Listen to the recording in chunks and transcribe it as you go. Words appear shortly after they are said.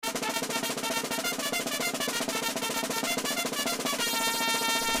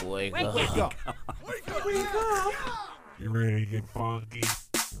Wake Wake up. up. Wake up. You ready to get funky?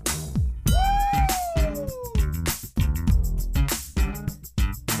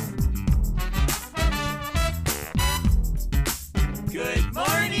 Good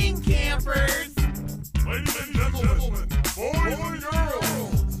morning, campers. Ladies and gentlemen, boys and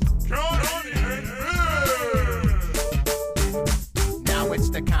girls, Connie and Fish! Now it's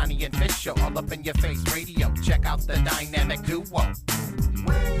the Connie and Fish show, all up in your face radio. Check out the dynamic duo.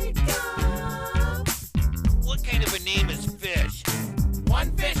 Wake up. What kind of a name is Fish?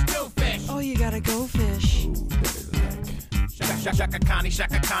 One fish, two fish. Oh, you gotta go fish. Shaka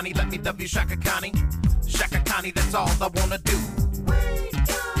Connie, let me W Shaka Connie. Shaka Connie, that's all I wanna do. Wake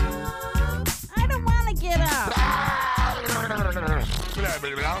up. I don't wanna get up.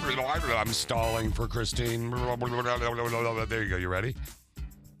 I'm stalling for Christine. There you go. You ready?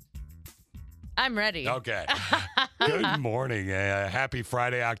 I'm ready. Okay. Good morning. Happy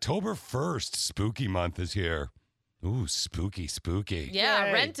Friday, October 1st. Spooky month is here. Ooh, spooky. Yeah,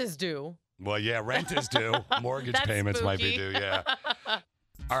 Yay. rent is due. Well, yeah, rent is due. Mortgage That's payments might be spooky. due, yeah.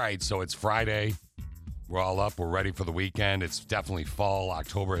 All right, so it's Friday. We're all up. We're ready for the weekend. It's definitely fall.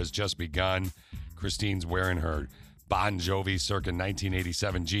 October has just begun. Christine's wearing her Bon Jovi circa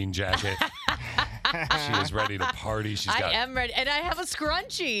 1987 jean jacket. She is ready to party. I am ready. And I have a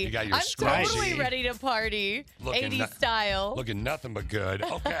scrunchie. You got your I'm scrunchie. totally ready to party. Looking 80s style. Looking nothing but good.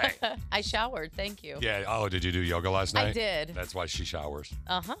 Okay. I showered. Thank you. Yeah. Oh, did you do yoga last night? I did. That's why she showers.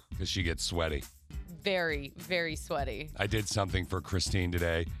 Uh-huh. Because she gets sweaty. Very, very sweaty. I did something for Christine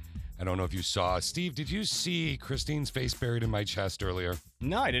today. I don't know if you saw. Steve, did you see Christine's face buried in my chest earlier?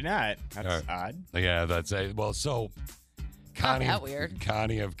 No, I did not. That's All right. odd. Yeah, that's a well. So, Connie, that weird.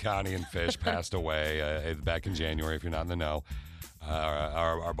 Connie of Connie and Fish passed away back in January. If you're not in the know,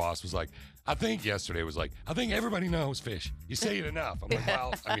 our boss was like, I think yesterday was like, I think everybody knows Fish. You say it enough. I'm like,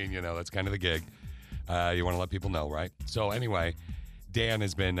 well, I mean, that's kind of the gig. You want to let people know, right? So anyway, Dan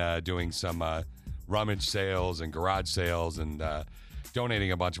has been doing some rummage sales and garage sales and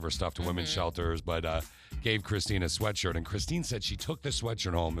donating a bunch of her stuff to women's shelters, but gave Christine a sweatshirt. And Christine said she took the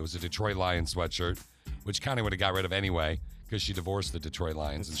sweatshirt home. It was a Detroit Lions sweatshirt, which Connie would have got rid of anyway because she divorced the Detroit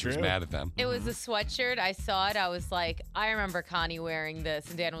Lions and she was true. mad at them. It was a sweatshirt. I saw it. I was like, I remember Connie wearing this.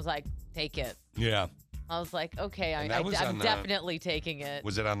 And Dan was like, take it. Yeah. I was like, okay, And that was on I'm the- definitely taking it.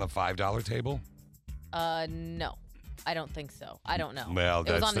 Was it on the $5 table? No. I don't think so. I don't know. Well,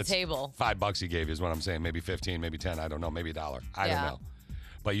 it was on the that's table. $5 he gave you is what I'm saying. Maybe 15, maybe 10. I don't know. Maybe $1. I don't Yeah. know.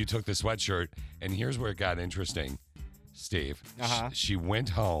 But you took the sweatshirt, and here's where it got interesting, Steve. Uh-huh. She went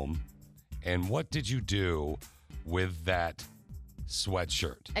home, and what did you do with that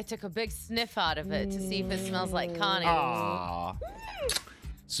sweatshirt? I took a big sniff out of it to see if it smells like Connie. Aw.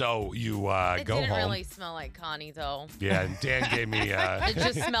 So you It go didn't home. really smell like Connie, though. Yeah, and Dan gave me. It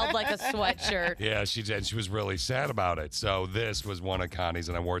just smelled like a sweatshirt. Yeah, she did. She was really sad about it. So this was one of Connie's,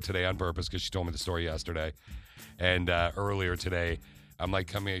 and I wore it today on purpose because she told me the story yesterday. And earlier today, I'm like,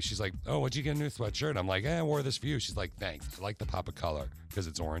 come here. She's like, oh, what'd you get a new sweatshirt? I'm like, I wore this for you. She's like, thanks. I like the pop of color because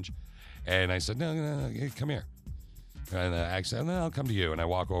it's orange. And I said, no, come here. And I said, no, I'll come to you. And I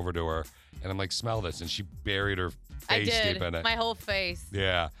walk over to her, and I'm like, smell this. And she buried her I face did. deep in it. My whole face.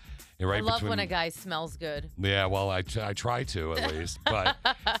 Yeah. And right I love between, when a guy smells good. Yeah, well, I try to at least, but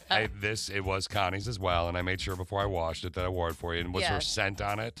it was Connie's as well, and I made sure before I washed it that I wore it for you. And was her Yes. scent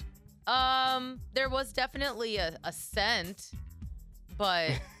on it? There was definitely a scent,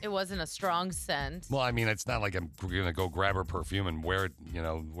 but it wasn't a strong scent. Well, I mean, it's not like I'm gonna go grab her perfume and wear it,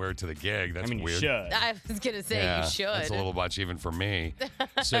 wear it to the gig. That's I mean, weird. you should. I was gonna say Yeah, you should. That's a little much even for me.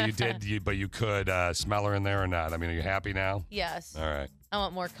 So you did, but you could smell her in there or not? I mean, are you happy now? Yes. All right. I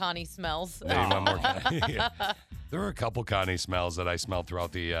want more Connie smells. Maybe one more. Yeah. There were a couple Connie smells that I smelled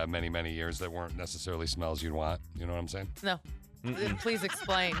throughout the many, many years that weren't necessarily smells you'd want. You know what I'm saying? No. Please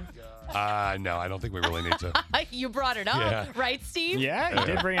explain. No, I don't think we really need to. You brought it up, Yeah. right, Steve? Yeah, you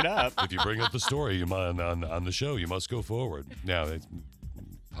did bring it up. If you bring up the story you might, on the show, you must go forward. Now, it's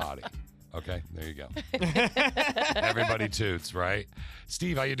potty. Okay, there you go. Everybody toots, right?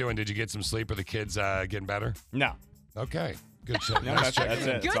 Steve, how you doing? Did you get some sleep? Are the kids getting better? No. Okay, good. No, that's it.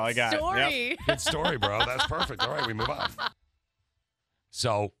 Good That's all I got. Yep. story. Good story, bro. That's perfect. All right, we move on.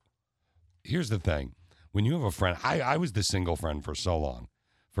 So, here's the thing. When you have a friend, I was the single friend for so long.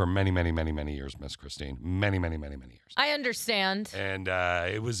 For many, many, many, many years, Miss Christine. Many, many, many, many years. I understand. And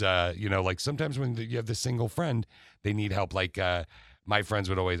it was, like sometimes when you have the single friend, they need help. Like my friends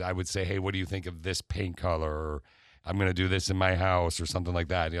I would say, hey, what do you think of this paint color? Or I'm going to do this in my house or something like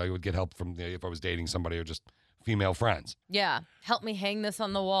that. I would get help from if I was dating somebody or just female friends. Yeah. Help me hang this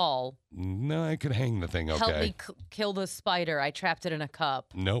on the wall. No, I could hang the thing. Okay. Help me kill the spider. I trapped it in a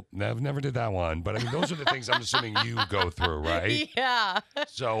cup. Nope, never did that one. But I mean, those are the things I'm assuming you go through, right? Yeah.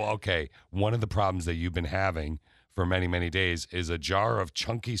 So, okay, one of the problems that you've been having for many, many days is a jar of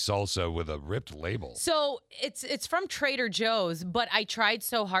chunky salsa with a ripped label. So it's from Trader Joe's, but I tried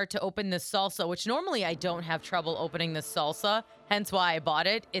so hard to open this salsa, which normally I don't have trouble opening this salsa, hence why I bought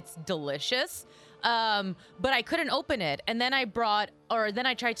it. It's delicious. But I couldn't open it. And then I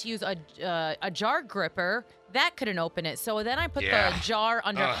tried to use a jar gripper. That couldn't open it. So then I put the jar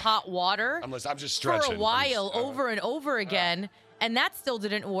under hot water I'm just for stretching. a while over and over again. And that still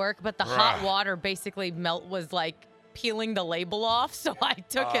didn't work, but the hot water basically was like peeling the label off, so I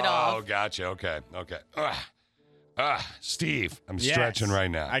took it off. Oh, gotcha. Okay. Steve, I'm Yes, stretching right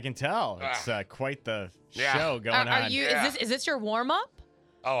now. I can tell. It's quite the Yeah. show going Are on. you? Is this your warm up?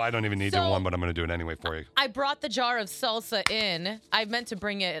 Oh, I don't even need So- the one, but I'm going to do it anyway for you. I brought the jar of salsa in. I meant to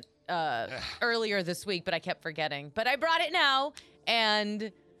bring it earlier this week, but I kept forgetting. But I brought it now,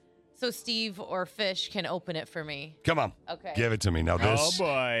 and so Steve or Fish can open it for me. Come on. Okay. Give it to me. Now, Oh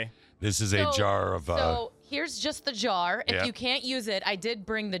boy. this is a jar of... So here's just the jar. If Yeah. you can't use it, I did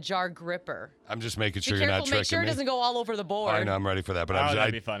bring the jar gripper. I'm just making sure Be you're careful, not make tricking sure it me. doesn't go all over the board. I know, I'm ready for that. But Oh, I'm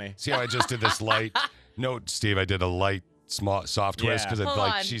that'd be funny. See how I just did this light... No, Steve, I did a light, soft twist Yeah. because Hold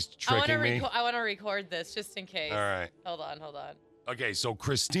like on. she's tricking me. I want to record this just in case. All right. Hold on. Okay, so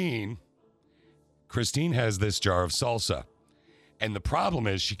Christine has this jar of salsa. And the problem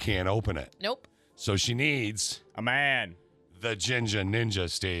is she can't open it. Nope. So she needs A man. the Ginger Ninja,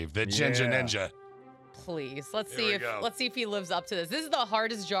 Steve. The Ginger Yeah. Ninja. Please. Let's Here we see go. let's see if he lives up to this. This is the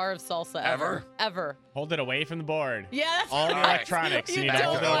hardest jar of salsa ever. Ever. Hold it away from the board. Yeah, that's All the right. electronics. You You need to don't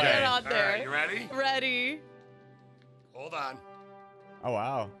hold it want away. it out All there. right, you ready? Ready. Hold on. Oh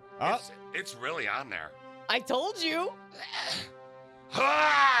wow. Oh. It's really on there. I told you.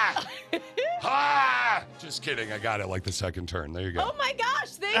 Ha! Ha! Just kidding. I got it like the second turn. There you go. Oh my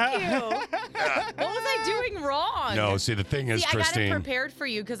gosh, thank you. What was I doing wrong? No, see, the thing is, See, I got it Christine. prepared for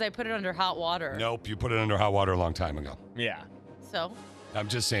you because I put it under hot water. Nope, you put it under hot water a long time ago. Yeah. So, I'm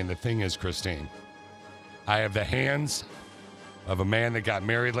just saying, the thing is, Christine, I have the hands of a man that got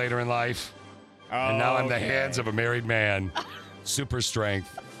married later in life, and now I'm the Okay. hands of a married man. Super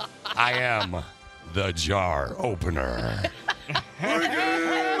strength. I am the jar opener.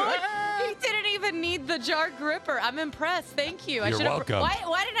 look, he didn't even need the jar gripper. I'm impressed. Thank you. You're should've welcome.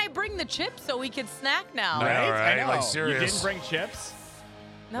 Why didn't I bring the chips so we could snack now? No. Right? right, I know. like, serious. You didn't bring chips?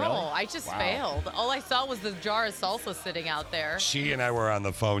 No, Really? I just Wow. failed. All I saw was the jar of salsa sitting out there. She and I were on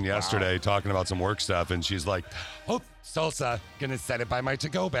the phone yesterday talking about some work stuff, and she's like, oh, salsa, gonna set it by my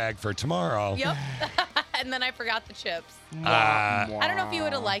to-go bag for tomorrow. Yep. And then I forgot the chips. Uh, I don't know if you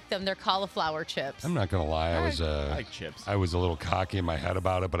would have liked them. They're cauliflower chips. I'm not gonna lie, I like chips. I was a little cocky in my head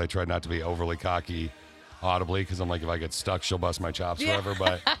about it, but I tried not to be overly cocky audibly because I'm like, if I get stuck, she'll bust my chops Yeah. forever.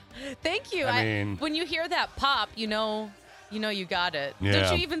 But Thank you. I mean- when you hear that pop, you know you got it. Yeah.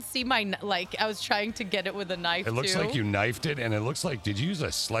 Don't you even see my I was trying to get it with a knife it looks too. like you knifed it, and it looks like, did you use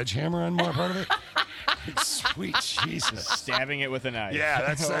a sledgehammer on more part of it? Sweet Jesus. Stabbing it with a knife. Yeah,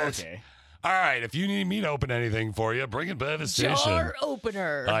 that's okay. All right, if you need me to open anything for you, bring it by the station. Jar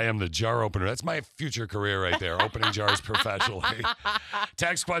opener. I am the jar opener. That's my future career right there, opening jars professionally.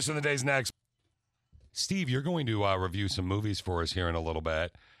 Text question of the day's next. Steve, you're going to review some movies for us here in a little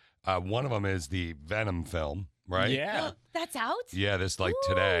bit. One of them is the Venom film, right? Yeah. That's out? Yeah, this like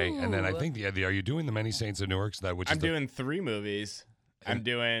today. And then I Ooh. think, are you doing the Many Saints of Newark? I'm doing 3 movies. I'm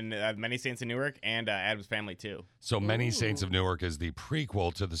doing Many Saints of Newark and Addams Family too. So Many Saints of Newark is the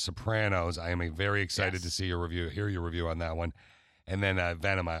prequel to The Sopranos. I am very excited Yes. to see hear your review on that one. And then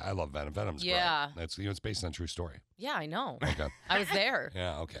Venom, I love Venom. Venom's Yeah. great. That's it's based on a true story. Yeah, I know. Okay. I was there.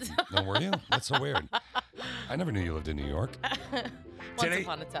 Yeah, okay. No, were you? That's so weird. I never knew you lived in New York. Once Today-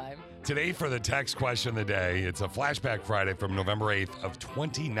 upon a time. Today for the text question of the day, it's a Flashback Friday from November 8th of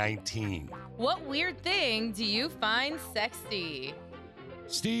 2019. What weird thing do you find sexy?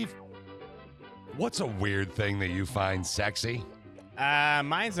 Steve, what's a weird thing that you find sexy?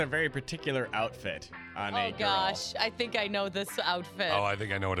 Mine's a very particular outfit on a Oh girl. gosh, I think I know this outfit. Oh, I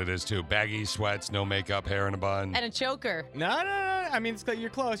think I know what it is too. Baggy sweats, no makeup, hair in a bun. And a choker. No. I mean, you're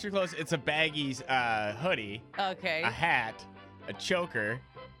close. You're close. It's a baggy hoodie, Okay. a hat, a choker,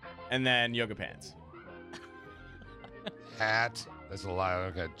 and then yoga pants. Hat. That's a lie.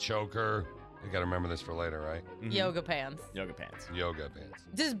 Okay, choker. You got to remember this for later, right? Mhm. Yoga pants. Yoga pants. Yoga pants.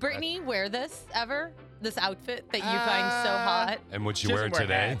 Does Brittany wear this ever? This outfit that you find so hot? And what She you wear doesn't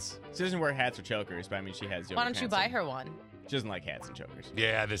today? Hats. She doesn't wear hats or chokers, but I mean, she has yoga Why don't you pants buy on. her one? She doesn't like hats and chokers.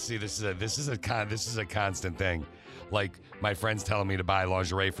 Yeah, this is a constant thing. Like my friends telling me to buy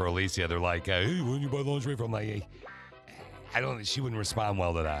lingerie for Alicia. They're like, "Hey, when you buy lingerie for?" I'm like, "Hey, I don't." She wouldn't respond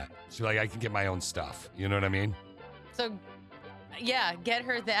well to that. She's like, "I can get my own stuff." You know what I mean? So, yeah, get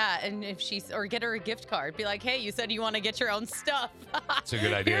her that, and or get her a gift card. Be like, hey, you said you want to get your own stuff. It's a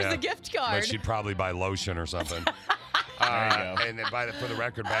good idea. Here's the gift But card. she'd probably buy lotion or something. There you go. And then for the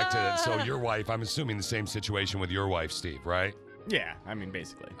record, back to so your wife. I'm assuming the same situation with your wife, Steve, right? Yeah, I mean,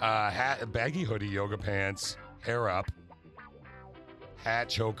 basically. Hat, baggy hoodie, yoga pants, hair up, hat,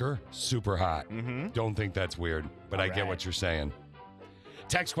 choker, super hot. Mm-hmm. Don't think that's weird, but I get Alright. what you're saying.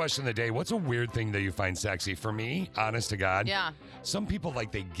 Text question of the day: what's a weird thing that you find sexy? For me, honest to God, Yeah. some people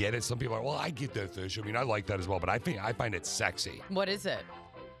like they get it. Some people are, well, I get that fish. I mean, I like that as well, but I find it sexy. What is it?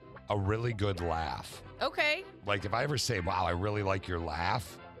 A really good laugh. Okay. Like if I ever say, "Wow, I really like your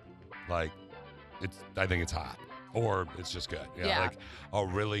laugh," like I think it's hot, or it's just good. You know, Yeah. like a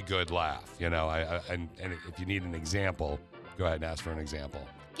really good laugh. You know, and if you need an example, go ahead and ask for an example.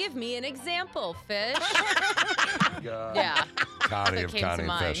 Give me an example, Fish. Yeah. Yeah. Connie That of came to Connie and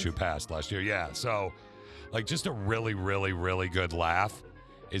mind. Fish, who passed last year. Yeah. So, like, just a really, really, really good laugh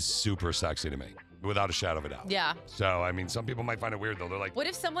is super sexy to me, without a shadow of a doubt. Yeah. So, I mean, some people might find it weird though. They're like, What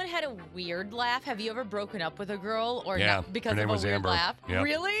if someone had a weird laugh? Have you ever broken up with a girl or yeah, not because her name of a was weird Amber. laugh? Yep.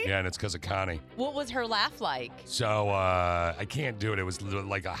 Really? Yeah, and it's because of Connie. What was her laugh like? So I can't do it. It was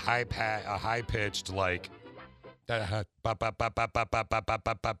like a high pitched like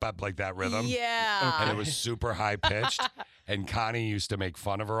like that rhythm. Yeah. And it was super high pitched. And Connie used to make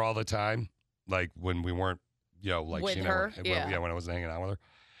fun of her all the time, like when we weren't, like With she her? never, Yeah. when I wasn't hanging out with her,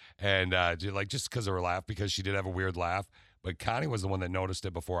 and just because of her laugh, because she did have a weird laugh. But Connie was the one that noticed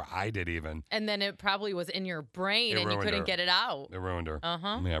it before I did even. And then it probably was in your brain It and you ruined couldn't her. get it out. It ruined her. Uh-huh.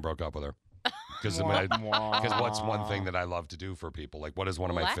 I mean, I broke up with her. Because what's one thing that I love to do for people? Like, what is one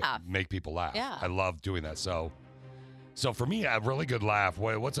of my Laugh. make people laugh? Yeah. I love doing that. So for me, a really good laugh.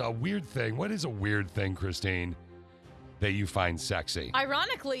 What's a weird thing? What is a weird thing, Christine, that you find sexy?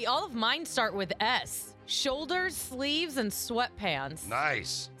 Ironically, all of mine start with S. Shoulders, sleeves, and sweatpants.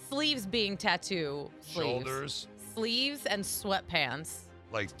 Nice. Sleeves being tattoo sleeves. Shoulders, Sleeves and sweatpants.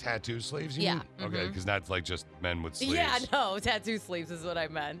 like tattoo sleeves. You Yeah, mean? Okay, mhm. because not like just men with sleeves. Yeah, no, tattoo sleeves is what I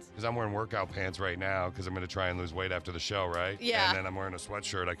meant. Because I'm wearing workout pants right now because I'm going to try and lose weight after the show, right? Yeah. And then I'm wearing a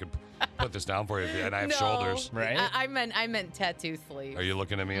sweatshirt. I could put this down for you, and I have No, shoulders. Right? I meant tattoo sleeves. Are you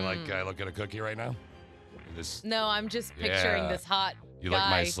looking at me like I look at a cookie right now? This. No, I'm just picturing Yeah. this hot You guy like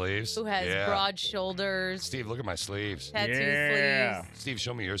my sleeves? who has Yeah. broad shoulders, Steve, look at my sleeves. tattoo Yeah. sleeves. Steve,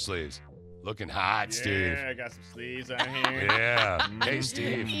 show me your sleeves. Looking hot, Steve. Yeah, I got some sleeves on here. Yeah. Hey,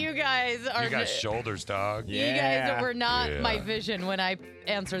 Steve. You guys are You got shoulders, dog. you guys Yeah. were not Yeah. my vision when I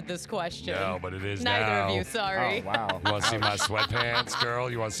answered this question. No, but it is Neither now. of you, sorry. Oh, wow. You want to see my sweatpants,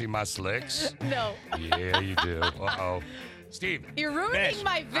 girl? You want to see my slicks? No. Yeah, you do. Uh-oh. Steve, You're ruining Fish.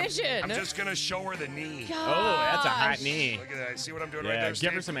 my vision. I'm just going to show her the knee. Oh, that's a hot Gosh. knee. Look at that. See what I'm doing right Yeah, there, give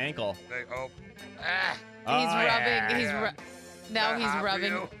Steve? her some ankle. Oh. Ah. He's Oh, rubbing. yeah. He's now That he's hot for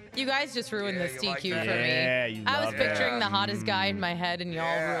rubbing. you? You guys just ruined Yeah, this you like DQ that? for me. Yeah, you I was love picturing it. the hottest guy in my head, and y'all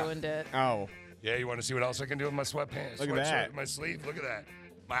Yeah. ruined it. Oh, Yeah, you want to see what else I can do with my sweatpants? Look at Sweatshirt that. with my sleeve. Look at that.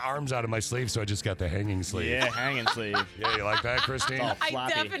 My arm's out of my sleeve, so I just got the hanging sleeve. yeah, hanging sleeve. Yeah, you like that, Christine? Oh, I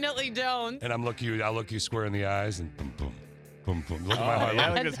floppy. definitely don't. And I'll look you square in the eyes and boom, boom, boom, boom. Look at my Oh, heart. yeah,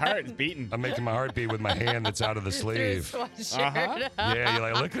 look at his heart. It's beating. I'm making my heart beat with my hand that's out of the Through his sleeve. sweatshirt. Yeah, you're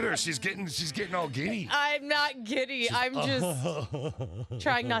like, look at her. She's getting all giddy. I'm not giddy. I'm just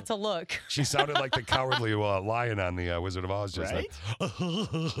trying not to look. She sounded like the cowardly lion on the Wizard of Oz, just Right? like.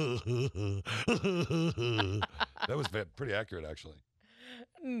 That was pretty accurate, actually.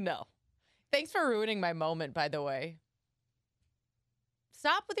 No. Thanks for ruining my moment, by the way.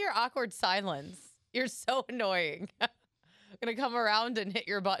 Stop with your awkward silence. You're so annoying. I'm going to come around and hit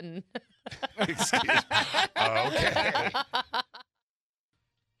your button. Excuse me. Okay.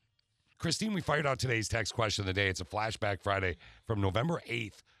 Christine, we fired out today's text question of the day. It's a flashback Friday from November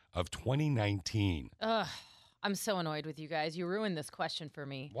 8th of 2019. Ugh, I'm so annoyed with you guys. You ruined this question for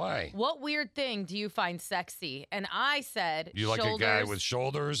me. Why? What weird thing do you find sexy? And I said You like shoulders. a guy with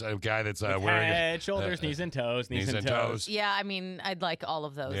shoulders, a guy that's wearing Head, shoulders, knees and toes, knees and toes. Yeah, I mean, I'd like all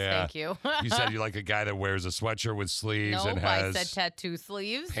of those. Yeah. Thank you. You said you like a guy that wears a sweatshirt with sleeves Nope, and I has said tattoo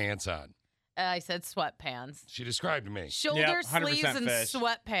sleeves. pants on. I said sweatpants. She described to me. Shoulder 100% sleeves and fish.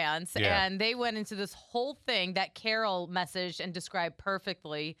 sweatpants. Yeah. And they went into this whole thing that Carol messaged and described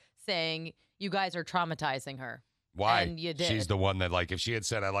perfectly, saying, you guys are traumatizing her. Why? And you did. She's the one that, like, if she had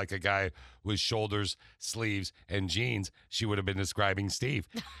said, I like a guy with shoulders, sleeves, and jeans, she would have been describing Steve.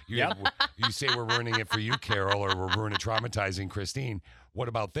 You say we're ruining it for you, Carol, or we're traumatizing Christine. What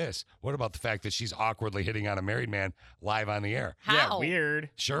about this? What about the fact that she's awkwardly hitting on a married man live on the air? How? Yeah, weird.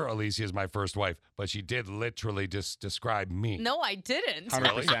 Sure, Alicia is my first wife, but she did literally just describe me. No, I didn't.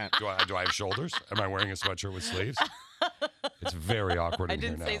 100%. Do I have shoulders? Am I wearing a sweatshirt with sleeves? It's very awkward I in here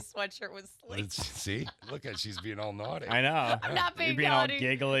didn't now. say sweatshirt with sleeves. See? Look at she's being all naughty. I know. I'm not being You're being naughty. all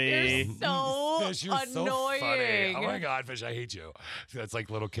giggly. You're so Fish, you're annoying. so funny. Oh my God, Fish, I hate you. That's like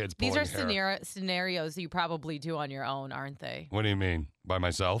little kids pulling These are hair. scenarios you probably do on your own, aren't they? What do you mean? By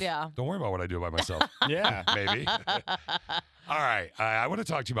myself? Yeah. Don't worry about what I do by myself. Yeah. Maybe. All right. I want to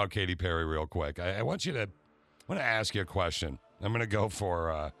talk to you about Katy Perry real quick. I want to ask you a question. I'm going to go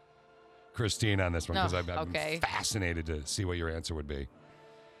for Christine on this one because I'm okay. fascinated to see what your answer would be.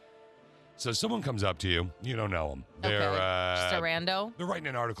 So someone comes up to you. You don't know them. They're, Okay. Just a rando? They're writing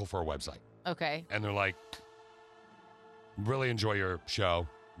an article for a website. Okay. And they're like, really enjoy your show.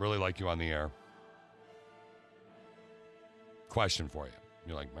 Really like you on the air. Question for you.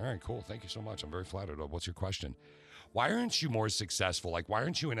 You're like, all right, cool. Thank you so much. I'm very flattered. What's your question? Why aren't you more successful? Like, why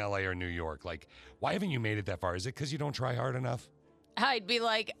aren't you in LA or New York? Like, why haven't you made it that far? Is it because you don't try hard enough? I'd be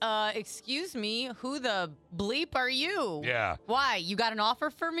like, excuse me, who the bleep are you? Yeah. Why? You got an offer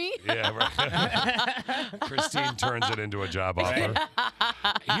for me? Yeah, right. Christine turns it into a job offer.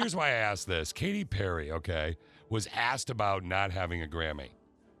 Here's why I asked this. Katy Perry, okay, was asked about not having a Grammy,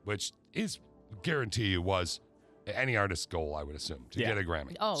 which is, guarantee you, was any artist's goal, I would assume, to get a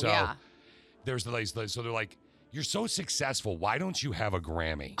Grammy. Oh, so yeah. There's so they're like, you're so successful, why don't you have a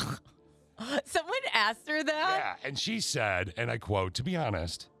Grammy? Someone asked her that? Yeah, and she said, and I quote, to be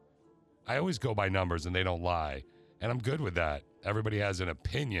honest, I always go by numbers and they don't lie, and I'm good with that. Everybody has an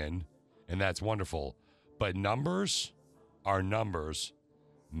opinion, and that's wonderful, but numbers are numbers.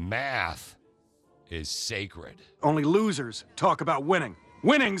 Math is sacred. Only losers talk about winning.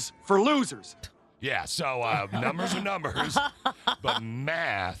 Winning's for losers. Yeah, so numbers are numbers, but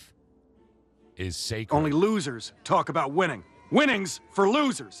math is sacred. Only losers talk about winning. Winning's for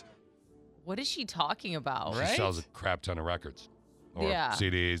losers. What is she talking about? She sells a crap ton of records. Or Yeah.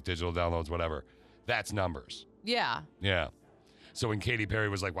 CDs, digital downloads, whatever. That's numbers. Yeah. Yeah. So when Katy Perry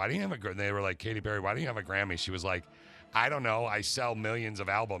was like, why do you have a Grammy? They were like, Katy Perry, why do you have a Grammy? She was like, I don't know. I sell millions of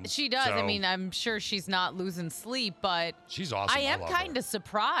albums. She does. I so mean, I'm sure she's not losing sleep, but she's awesome. I am love her. kind of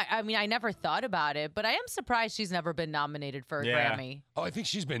surprised. I mean, I never thought about it, but I am surprised she's never been nominated for a Grammy. Oh, I think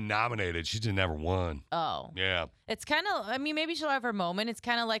she's been nominated. She just never won. Oh. Yeah. It's kind of, I mean, maybe she'll have her moment. It's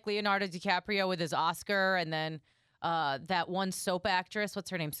kind of like Leonardo DiCaprio with his Oscar, and then that one soap actress,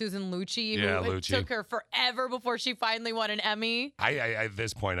 what's her name? Susan Lucci. Yeah, who, it Lucci. took her forever before she finally won an Emmy. I at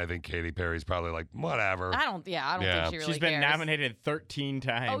this point, I think Katy Perry's probably like, whatever. I don't think she really She's been cares. nominated 13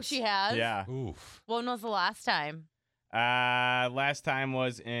 times. Oh, she has? Yeah. Oof. When was the last time? Last time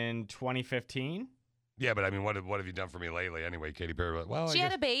was in 2015. Yeah, but I mean, what have you done for me lately? Anyway, Katy Perry. Well, She I had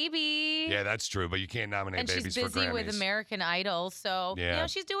guess, a baby. yeah, that's true. But you can't nominate And babies she's for busy Grammys. with American Idol, so you Yeah. know,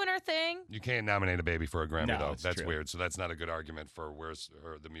 she's doing her thing. You can't nominate a baby for a Grammy, No, though. it's That's true. weird. So that's not a good argument for where's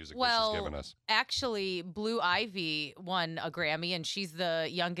the music that Well, she's given us. actually, Blue Ivy won a Grammy, and she's the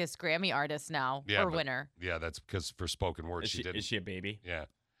youngest Grammy artist now, Yeah, or but winner. Yeah, that's because for spoken word, she didn't. Is she a baby? Yeah.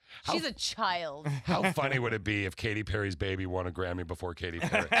 She's a child. How funny would it be if Katy Perry's baby won a Grammy before Katy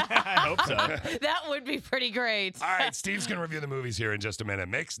Perry? I hope so. That would be pretty great. All right, Steve's going to review the movies here in just a minute.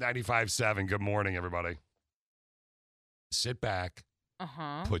 Mix 95.7. Good morning, everybody. Sit back,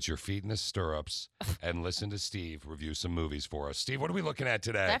 Uh-huh. put your feet in the stirrups, and listen to Steve review some movies for us. Steve, what are we looking at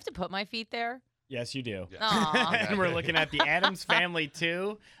Do today? I have to put my feet there? Yes, you do. Aw. And we're looking at The Addams Family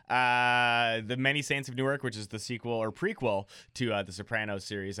 2, The Many Saints of Newark, which is the sequel or prequel to the Sopranos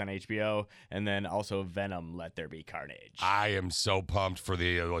series on HBO, and then also Venom, Let There Be Carnage. I am so pumped for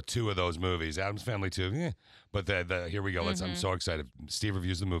the two of those movies. Addams Family 2, but here we go. I'm so excited. Steve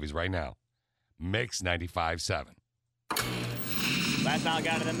reviews the movies right now. Mix 95.7. Let's all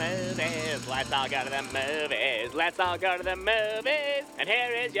go to the movies. Let's all go to the movies. Let's all go to the movies. And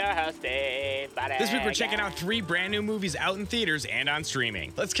here is your host, Steve. This week we're checking out 3 brand new movies out in theaters and on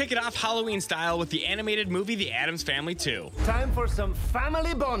streaming. Let's kick it off Halloween style with the animated movie The Addams Family 2. Time for some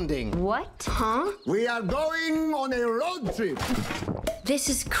family bonding. What? Huh? We are going on a road trip. This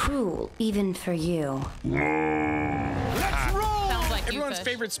is cruel, even for you. Let's roll! Sounds like It Everyone's Fish.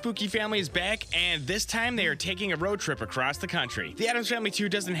 favorite spooky family is back, and this time they are taking a road trip across the country. The Addams Family 2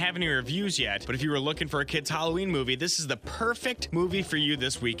 doesn't have any reviews yet, but if you were looking for a kid's Halloween movie, this is the perfect movie for you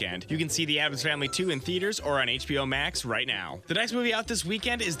this weekend. You can see The Addams Family 2 in theaters or on HBO Max right now. The next movie out this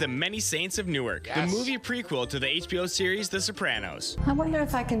weekend is The Many Saints of Newark, the movie prequel to the HBO series The Sopranos. I wonder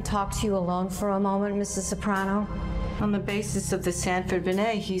if I can talk to you alone for a moment, Mrs. Soprano. On the basis of the Sanford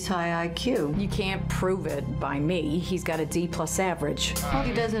Binet, he's high IQ. You can't prove it by me. He's got a D+ average. Well,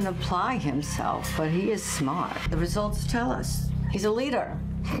 he doesn't apply himself, but he is smart. The results tell us. He's a leader.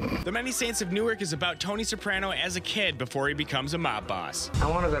 The Many Saints of Newark is about Tony Soprano as a kid before he becomes a mob boss. I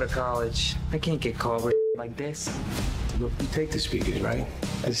want to go to college. I can't get caught with like this. Look, you take the speakers, right?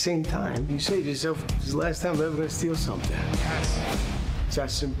 At the same time, you say to yourself, this is the last time I'm ever gonna steal something. Yes. It's that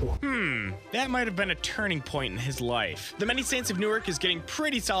simple. That might have been a turning point in his life. The Many Saints of Newark is getting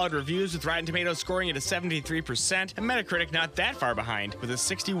pretty solid reviews, with Rotten Tomatoes scoring at a 73% and Metacritic not that far behind with a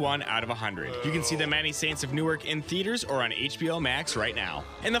 61 out of 100. You can see The Many Saints of Newark in theaters or on HBO Max right now.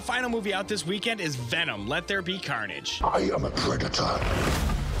 And the final movie out this weekend is Venom: Let There Be Carnage. I am a predator.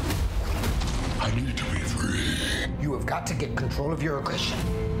 I need to be free. You have got to get control of your aggression,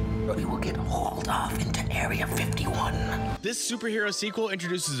 or you will get hauled off into Area 51. This superhero sequel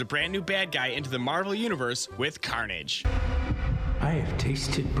introduces a brand new bad guy into the Marvel Universe with Carnage. I have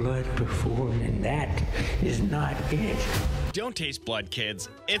tasted blood before, and that is not it. Don't taste blood, kids.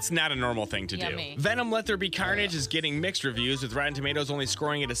 It's not a normal thing to Yummy. do. Venom: Let There Be Carnage is getting mixed reviews, with Rotten Tomatoes only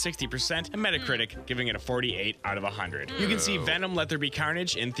scoring it a 60% and Metacritic giving it a 48 out of 100. You can see Venom: Let There Be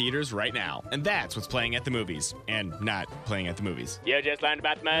Carnage in theaters right now. And that's what's playing at the movies. And not playing at the movies. You just learned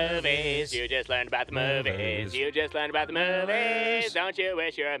about the movies. You just learned about the movies. You just learned about the movies. Don't you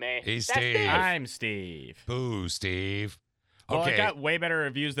wish you were me? He's That's Steve. I'm Steve. Boo, Steve. Well, Okay. it got way better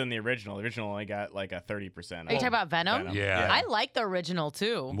reviews than the original. The original only got like a 30%. Are you talking about Venom? Yeah. I like the original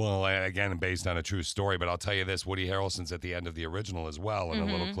too. Well, again, based on a true story, but I'll tell you this: Woody Harrelson's at the end of the original as well, in a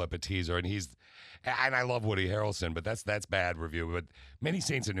little clip, a teaser, and I love Woody Harrelson, but that's bad review. But Many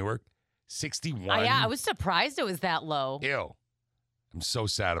Saints of Newark, 61. Yeah, I was surprised it was that low. Ew. I'm so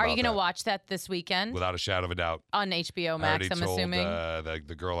sad about Are you that. going to watch that this weekend? Without a shadow of a doubt. On HBO I Max, already I'm told, assuming.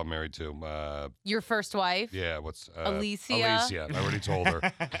 the girl I'm married to. Your first wife? Yeah, what's Alicia? Alicia. I already told her.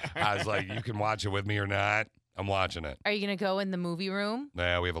 I was like, you can watch it with me or not. I'm watching it. Are you going to go in the movie room?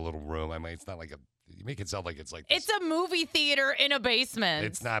 Yeah, we have a little room. I mean, it's not like you make it sound like it's like this. It's a movie theater in a basement.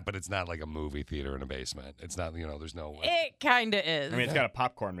 It's not, but it's not like a movie theater in a basement. It's not, there's no. It kind of is. I mean, it's got a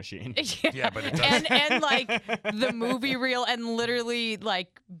popcorn machine. Yeah, but it does. and like the movie reel and literally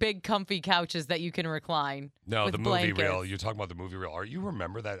like big comfy couches that you can recline. No, with the movie blankets. reel. You're talking about the movie reel. You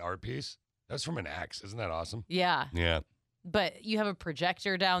remember that art piece? That's from an X. Isn't that awesome? Yeah. Yeah. But you have a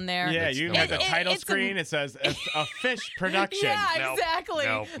projector down there. Yeah, you have the title it's screen. It says a fish production. Yeah, No, exactly.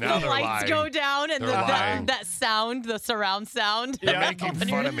 no, now the they're lights lying. go down and They're lying. that sound, the surround sound. They're making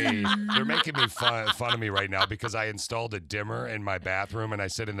fun of me. They're making me fun of me right now because I installed a dimmer in my bathroom and I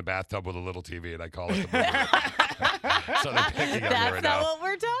sit in the bathtub with a little TV and I call it the movie. So they're picking on me That's right not now. what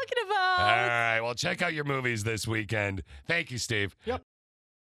we're talking about. All right. Well, check out your movies this weekend. Thank you, Steve. Yep.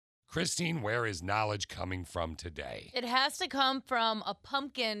 Christine, where is knowledge coming from today? It has to come from a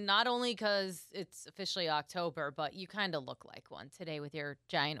pumpkin, not only because it's officially October, but you kind of look like one today with your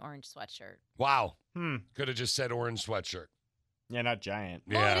giant orange sweatshirt. Wow. Could have just said orange sweatshirt. Yeah, not giant.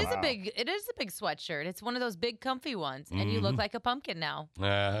 Well, Yeah. it is a big sweatshirt. It's one of those big comfy ones, and you look like a pumpkin now.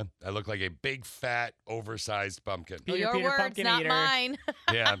 I look like a big, fat, oversized pumpkin. Your Peter words, Pumpkin not Eater. mine.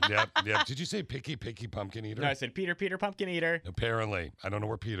 Yeah. Did you say picky pumpkin eater? No, I said Peter Pumpkin Eater. Apparently. I don't know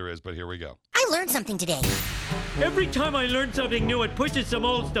where Peter is, but here we go. I learned something today. Every time I learn something new, it pushes some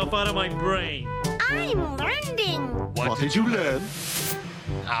old stuff out of my brain. I'm learning. What did you learn?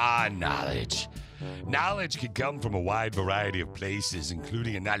 Knowledge. Knowledge can come from a wide variety of places,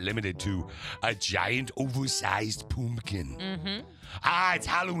 including and not limited to a giant oversized pumpkin. It's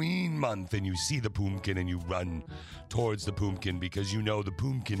Halloween month, and you see the pumpkin and you run towards the pumpkin because you know the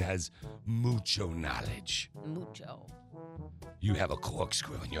pumpkin has mucho knowledge. Mucho. You have a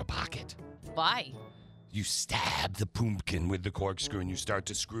corkscrew in your pocket. Why? You stab the pumpkin with the corkscrew and you start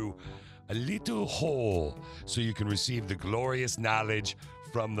to screw a little hole so you can receive the glorious knowledge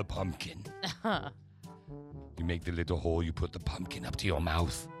from the pumpkin. You make the little hole, you put the pumpkin up to your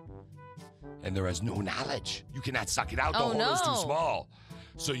mouth, and there is no knowledge. You cannot suck it out. The Oh, hole is too no. small.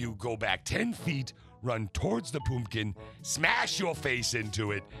 So you go back 10 feet, run towards the pumpkin, smash your face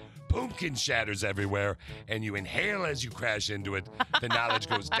into it. Pumpkin shatters everywhere, and you inhale as you crash into it. The knowledge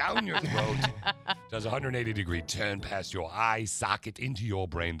goes down your throat, does a 180-degree turn past your eye socket into your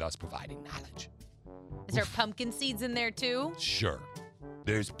brain, thus providing knowledge. Is there pumpkin seeds in there too? Sure.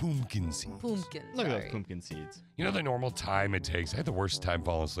 There's pumpkin seeds. Pumpkin. Look at sorry. those pumpkin seeds. You know the normal time it takes? I had the worst time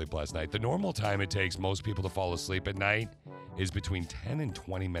falling asleep last night. The normal time it takes most people to fall asleep at night is between 10 and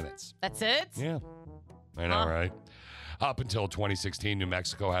 20 minutes. That's it? Yeah. I know, right? Up until 2016, New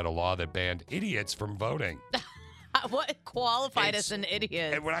Mexico had a law that banned idiots from voting. What qualified as an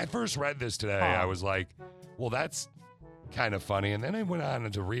idiot? And when I first read this today, I was like, well, that's kind of funny. And then I went on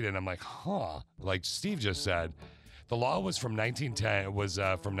to read it, and I'm like, like Steve just said, the law was from 1910. It was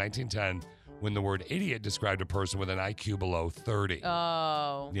from 1910 when the word idiot described a person with an IQ below 30.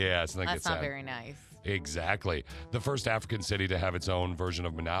 Oh. Yeah, it's like That's not very nice. Exactly. The first African city to have its own version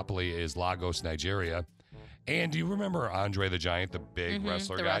of Monopoly is Lagos, Nigeria. And do you remember Andre the Giant, the big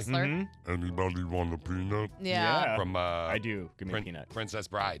wrestler the guy? wrestler. Anybody want a peanut? Yeah. From I do. Give me a peanut. Princess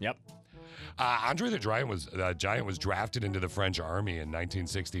Bride. Yep. Andre the Giant was drafted into the French army in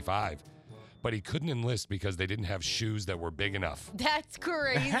 1965, but he couldn't enlist because they didn't have shoes that were big enough. That's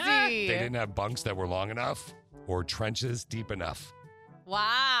crazy. They didn't have bunks that were long enough or trenches deep enough.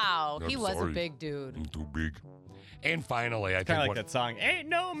 Wow. I'm He was a sorry. big dude. I'm too big. And finally, I think Kind of like that song. Ain't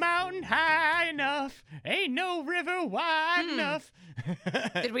no mountain high enough. Ain't no river wide enough.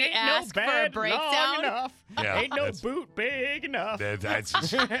 Did we Ain't ask no for a bed breakdown? long enough. Yeah, Ain't no that's- boot big enough. That's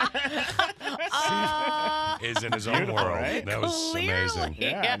is in his own Beautiful, world. right? That was Clearly. amazing.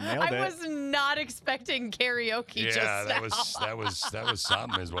 Yeah, nailed I it. was not expecting karaoke just Yeah, now. that was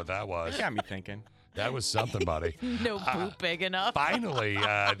something, is what that was. Got me thinking. That was something, buddy. No boot big enough. Finally,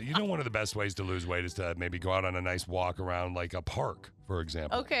 you know, one of the best ways to lose weight is to maybe go out on a nice walk around, like a park, for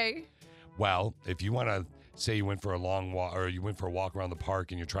example. Okay. Well, if you want to say you went for a long walk or you went for a walk around the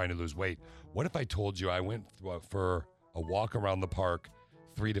park and you're trying to lose weight, what if I told you I went for a walk around the park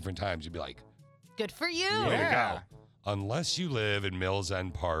 3 different times? You'd be like, Good for you. there you go. Unless you live in Mills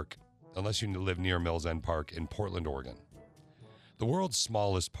End Park, unless you live near Mills End Park in Portland, Oregon. The world's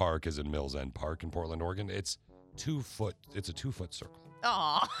smallest park is in Mills End Park in Portland, Oregon. It's a 2-foot circle.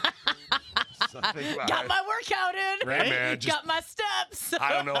 Aw. Think about Got it. my workout in. Right, man, just- Got my steps.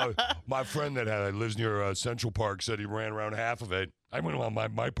 I don't know. My friend that lives near Central Park said he ran around half of it. I went around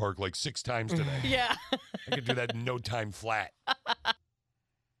my park like 6 times today. Yeah. I could do that in no time flat.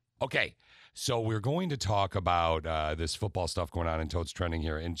 Okay, so we're going to talk about this football stuff going on in Toad's Trending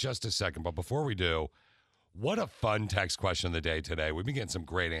here in just a second. But before we do, what a fun text question of the day today. We've been getting some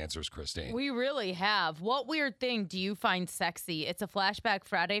great answers, Christine. We really have. What weird thing do you find sexy? It's a Flashback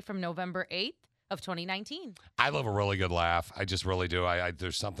Friday from November 8th of 2019. I love a really good laugh. I just really do.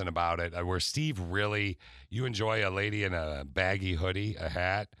 There's something about it where Steve really, you enjoy a lady in a baggy hoodie, a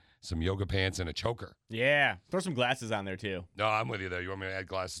hat, some yoga pants, and a choker. Yeah. Throw some glasses on there, too. No, I'm with you, though. You want me to add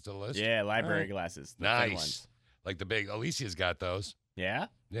glasses to the list? Yeah, library All right. glasses. The thin Nice. ones. Like the big, Alicia's got those. Yeah?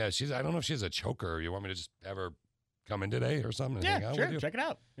 Yeah, I don't know if she has a choker. You want me to just have her come in today or something and hang Yeah, out sure. with you? Check it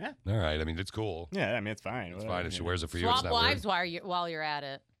out. Yeah. All right. I mean, it's cool. Yeah, I mean, it's fine. It's fine if she wears it for you. It's Swap not weird. wives while you're at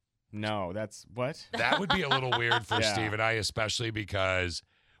it. No, that's what? That would be a little weird for Yeah. Steve and I, especially because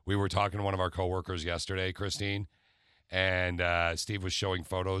we were talking to one of our coworkers yesterday, Christine, and Steve was showing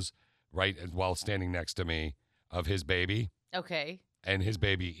photos right while standing next to me of his baby, Okay. and his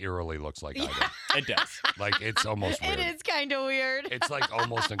baby eerily looks like I do. It does. Like, it's almost weird. It is kind of weird. It's like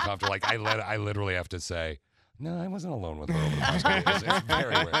almost uncomfortable. Like, I literally have to say, no, I wasn't alone with her over the past couple days. It's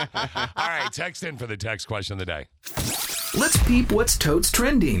very weird. All right, text in for the text question of the day. Let's peep what's Toad's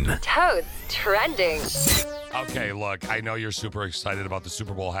trending. Toad's trending. Okay, look, I know you're super excited about the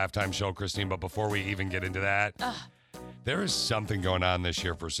Super Bowl halftime show, Christine, but before we even get into that, there is something going on this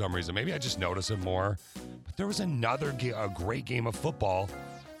year for some reason. Maybe I just notice it more, but there was another a great game of football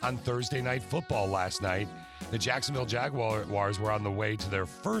on Thursday Night Football last night. The Jacksonville Jaguars were on the way to their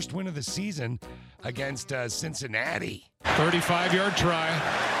first win of the season against Cincinnati. 35-yard try.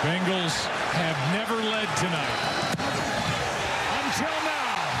 Bengals have never led tonight. Until now.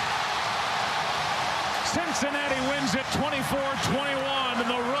 Cincinnati wins it 24-21, and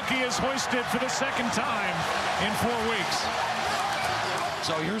the rookie is hoisted for the second time in 4 weeks.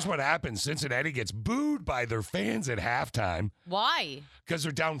 So here's what happens. Cincinnati gets booed by their fans at halftime. Why? Because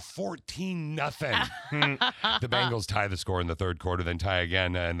they're down 14-0. The Bengals tie the score in the third quarter, then tie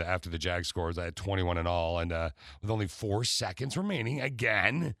again, and after the Jags scores at 21 in all, and with only 4 seconds remaining,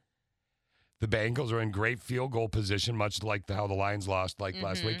 again, the Bengals are in great field goal position, much like how the Lions lost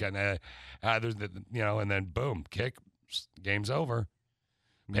last weekend. There's and then boom, kick, game's over.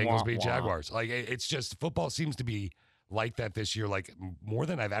 Bengals beat Jaguars. Like it's just football seems to be like that this year, like more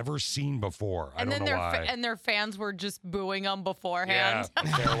than I've ever seen before. I don't know why. And their fans were just booing them beforehand.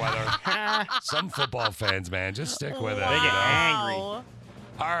 Yeah, fair weather. Some football fans, man, just stick with it. They get angry. All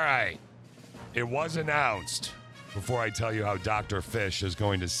right. It was announced before I tell you how Dr. Fish is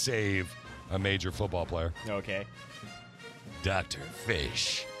going to save a major football player. Okay. Dr.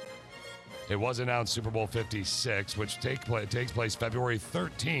 Fish. It was announced Super Bowl 56, which takes place February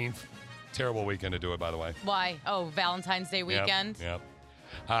 13th. Terrible weekend to do it, by the way. Why? Oh, Valentine's Day weekend? Yep.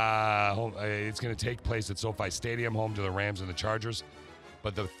 It's going to take place at SoFi Stadium, home to the Rams and the Chargers.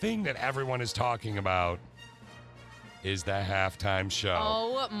 But the thing that everyone is talking about is the halftime show.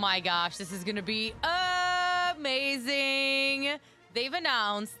 Oh, my gosh. This is going to be amazing. They've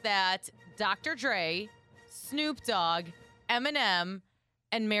announced that Dr. Dre, Snoop Dogg, Eminem,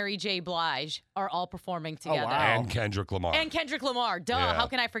 and Mary J. Blige are all performing together. Oh, wow. And Kendrick Lamar. And Kendrick Lamar. Duh. Yeah. How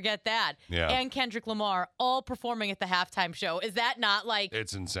can I forget that? Yeah. And Kendrick Lamar all performing at the halftime show. Is that not like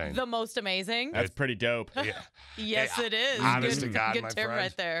It's insane. the most amazing? That's pretty dope. Yeah. Yes, it is. Honest good, to God, good my term friend.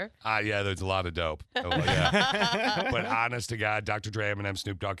 right there. Yeah, there's a lot of dope. Oh, yeah. But honest to God, Dr. Dre, Eminem,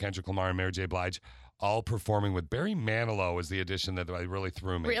 Snoop Dogg, Kendrick Lamar, and Mary J. Blige all performing with Barry Manilow is the addition that really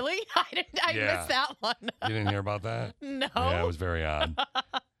threw me. Really? I missed that one. You didn't hear about that? No. Yeah, it was very odd.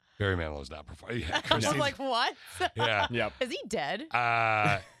 Barry Manilow's not performing. Yeah, I was like, what? Yeah. Yep. Is he dead?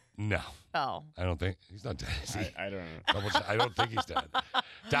 No. Oh. I don't think he's not dead. Is he? I don't know. I don't think he's dead.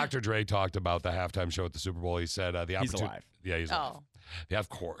 Dr. Dre talked about the halftime show at the Super Bowl. He said the He's opportunity. alive. Yeah, he's alive. Oh. Yeah, of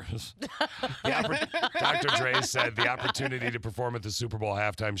course. Dr. Dre said the opportunity to perform at the Super Bowl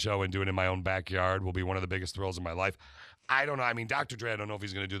halftime show and do it in my own backyard will be one of the biggest thrills of my life. I don't know. I mean, Dr. Dre, I don't know if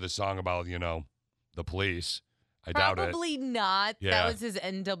he's going to do the song about, the police. I doubt it. Probably not. Yeah. That was his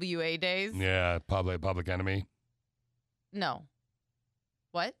NWA days. Yeah, Public Enemy. No.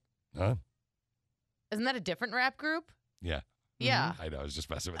 What? Huh? Isn't that a different rap group? Yeah. Yeah. I know. I was just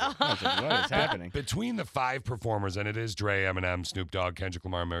messing with you. What is happening? Between the 5 performers, and it is Dre, Eminem, Snoop Dogg, Kendrick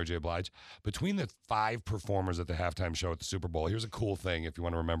Lamar, and Mary J. Blige, between the 5 performers at the halftime show at the Super Bowl, here's a cool thing if you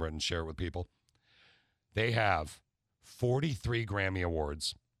want to remember it and share it with people. They have 43 Grammy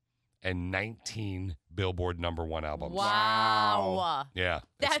Awards and 19 Billboard #1 albums. Wow. Yeah.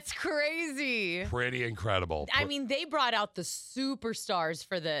 That's crazy. Pretty incredible. I mean, they brought out the superstars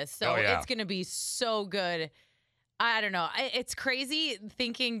for this, so Oh, yeah. it's going to be so good. I don't know. It's crazy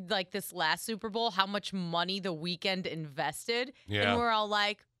thinking like this last Super Bowl, how much money The Weeknd invested. Yeah. And we're all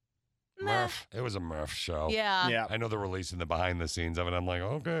like, meh. Murph. It was a Murph show. Yeah. I know they're releasing the behind the scenes of it. I'm like,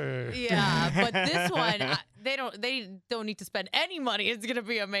 okay. Yeah, but this one, they don't need to spend any money. It's gonna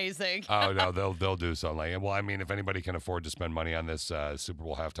be amazing. Oh no, they'll do something like. Well, I mean, if anybody can afford to spend money on this Super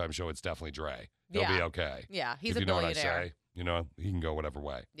Bowl halftime show, it's definitely Dre. He'll be Yeah. okay. Yeah, he's if a you know what I billionaire. say, he can go whatever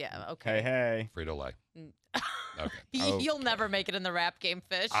way. Yeah, okay. Hey. Frito-Lay. Okay. You'll never make it in the rap game,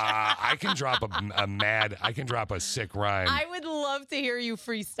 Fish. I can drop I can drop a sick rhyme. I would love to hear you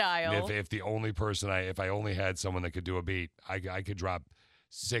freestyle. If the only person if I only had someone that could do a beat, I could drop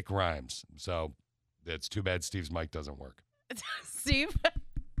sick rhymes. So it's too bad Steve's mic doesn't work. Steve?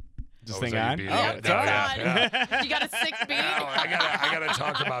 This Oh, thing is that on? you Oh, beating it? it's No, on. yeah. You got a sick beat? I gotta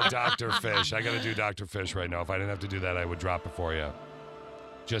talk about Dr. Fish. I gotta do Dr. Fish right now. If I didn't have to do that, I would drop it for you.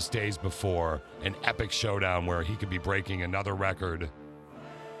 Just days before an epic showdown where he could be breaking another record.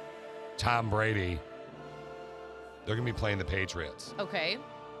 Tom Brady. They're gonna be playing the Patriots. Okay.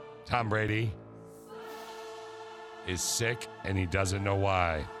 Tom Brady is sick and he doesn't know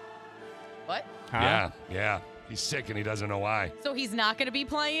why. What? Yeah. He's sick and he doesn't know why. So he's not going to be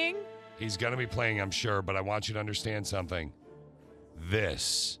playing? He's going to be playing, I'm sure, but I want you to understand something.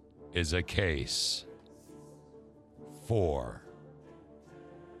 This is a case for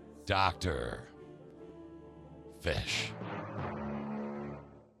Dr. Fish.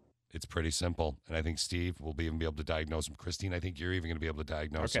 It's pretty simple, and I think Steve will even be able to diagnose him. Christine, I think you're even going to be able to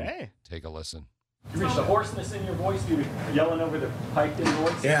diagnose him. Okay. Take a listen. You reached the hoarseness in your voice due to yelling over the piped-in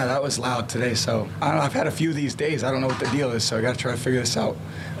voice? Yeah, that was loud today, so I don't know, I've had a few of these days. I don't know what the deal is, so I got to try to figure this out.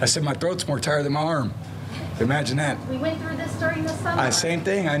 I said my throat's more tired than my arm. Imagine that. We went through this during the summer. Same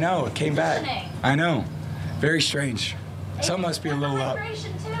thing, I know. It came back. Conditioning. I know. Very strange. Some must be a little up.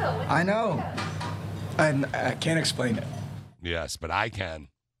 Hydration, too. I know. I can't explain it. Yes, but I can.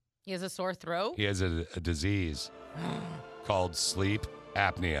 He has a sore throat? He has a disease called sleep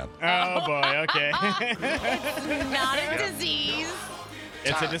apnea. Oh, boy. Okay. It's not a disease.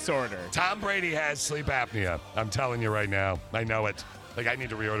 It's a disorder. Tom Brady has sleep apnea. I'm telling you right now. I know it. Like, I need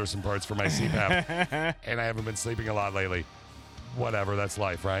to reorder some parts for my CPAP. And I haven't been sleeping a lot lately. Whatever, that's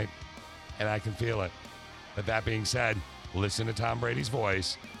life, right? And I can feel it. But that being said, listen to Tom Brady's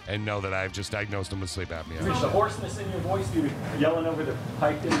voice and know that I've just diagnosed him with sleep apnea. You reached the hoarseness in your voice due to yelling over the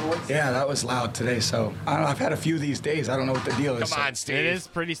piped-in voice? Yeah, that was loud today, so I don't know, I've had a few of these days. I don't know what the deal is. Come on, Steve. It is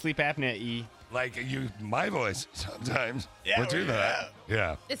pretty sleep apnea-y. Like my voice sometimes. Yeah, We'll do that.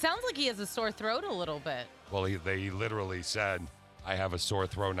 Yeah. It sounds like he has a sore throat a little bit. Well, they literally said, I have a sore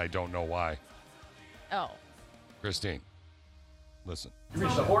throat and I don't know why. Oh. Christine, listen. You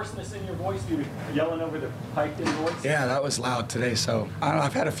reached a hoarseness in your voice due to yelling over the piped-in voice? Yeah, that was loud today, so I don't know,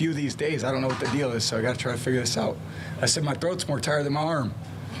 I've had a few of these days. I don't know what the deal is, so I got to try to figure this out. I said my throat's more tired than my arm.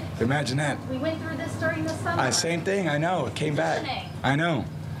 Imagine that. We went through this during the summer. Same thing, I know. It came back. I know.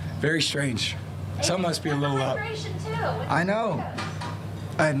 Very strange. Some must be a little up. I know.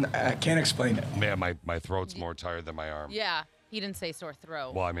 I can't explain it. Man, my throat's more tired than my arm. Yeah, he didn't say sore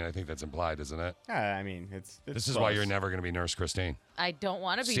throat. Well, I mean, I think that's implied, isn't it? I mean, it's This is why you're never going to be Nurse Christine. I don't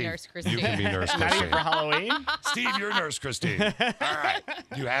want to be Steve, Nurse Christine. You can be Nurse Not Christine. even for Halloween? Steve, you're Nurse Christine. All right.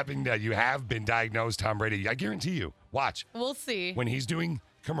 You have been diagnosed, Tom Brady. I guarantee you. Watch. We'll see. When he's doing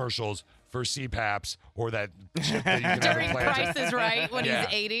commercials for CPAPs or that chip that you can During have implanted. Price is Right when he's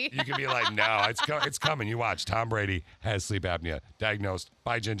 80. You can be like, no, it's coming. You watch. Tom Brady has sleep apnea. Diagnosed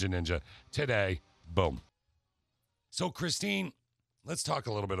by Ginger Ninja. Today, boom. So, Christine, let's talk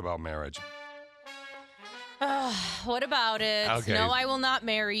a little bit about marriage. What about it? Okay. No, I will not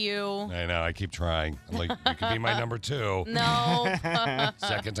marry you. I know. I keep trying. I'm like, you could be my number 2. No.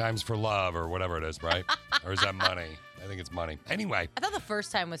 Second time's for love or whatever it is, right? Or is that money? I think it's money. Anyway. I thought the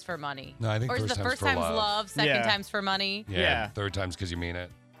first time was for money. No, I think or is first the time's first for time's love. second time's for money? Yeah. Third time's because you mean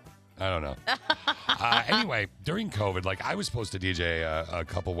it. I don't know. Anyway, during COVID, like I was supposed to DJ a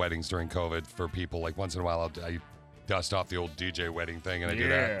couple weddings during COVID for people. Like once in a while, I dust off the old DJ wedding thing and I do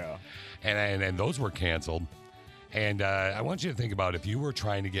that. And those were canceled. And I want you to think about if you were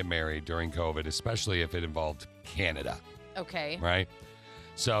trying to get married during COVID, especially if it involved Canada. Okay. Right?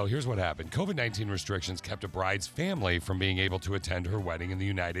 So here's what happened. COVID-19 restrictions kept a bride's family from being able to attend her wedding in the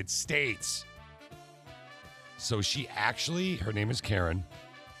United States. So her name is Karen.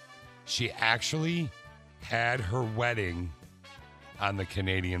 She actually had her wedding on the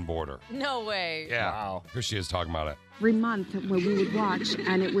Canadian border. No way. Yeah. Wow. Here she is talking about it. Every month when we would watch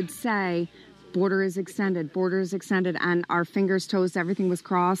and it would say, border is extended, and our fingers, toes, everything was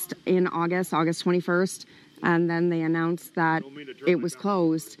crossed in August 21st, and then they announced that it was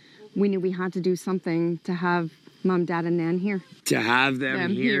closed. We knew we had to do something to have Mom, Dad, and Nan here. To have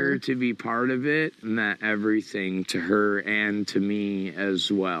them here to be part of it meant everything to her and to me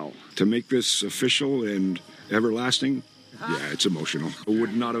as well. To make this official and everlasting, yeah, it's emotional. I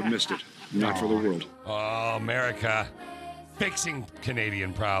would not have missed it. Not for the world. Oh, America. Fixing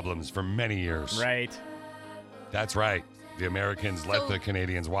Canadian problems for many years. Right. That's right. The Americans let the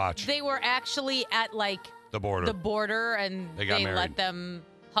Canadians watch. They were actually at the border. And they got married. Let them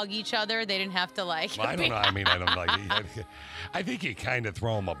hug each other. They didn't have to Well, I don't know. I mean, I don't like. I think you kind of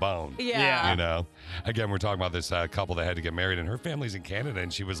throw them a bone. Yeah. You know. Again, we're talking about this couple that had to get married, and her family's in Canada,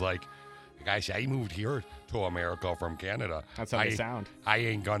 and she was like, "Guys, I moved here to America from Canada. That's how they sound. I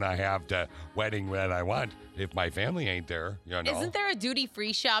ain't gonna have the wedding that I want if my family ain't there. You know. Isn't there a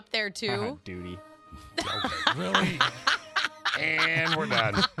duty-free shop there too? Duty. Okay, really? And we're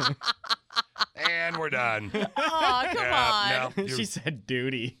done. And we're done. Oh, come on. No, she said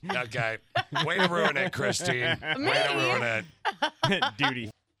duty. Okay. Way to ruin it, Christine. Way to ruin it. Duty.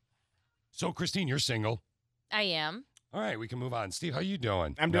 So, Christine, you're single. I am. All right, we can move on. Steve, how you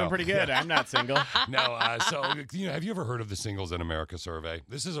doing? I'm doing pretty good. I'm not single. No, so have you ever heard of the Singles in America survey?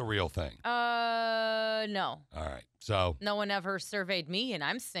 This is a real thing. No. All right, so. No one ever surveyed me, and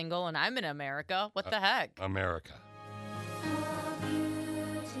I'm single, and I'm in America. What the heck? America.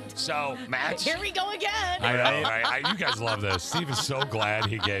 So, Matt. Here we go again. I know, right? You guys love this. Steve is so glad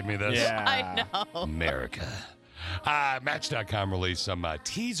he gave me this. Yeah. I know. America. Match.com released some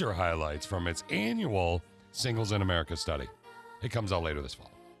teaser highlights from its annual Singles in America study. It comes out later this fall.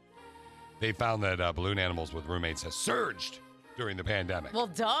 They found that balloon animals with roommates has surged during the pandemic. Well,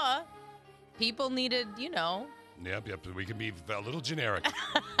 duh. People needed, Yep. We can be a little generic.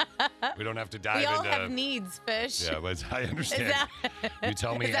 We don't have to dive we all into. have needs, Fish. Yeah, but I understand. You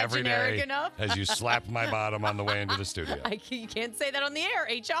tell me is that every generic day enough? as you slap my bottom on the way into the studio. You can't say that on the air,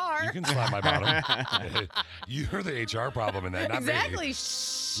 HR. You can slap my bottom. You're the HR problem in that, not exactly. me.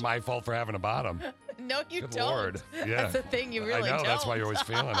 It's my fault for having a bottom. No, you Good don't. Lord. Yeah. That's the thing, you really I know, don't. that's why you're always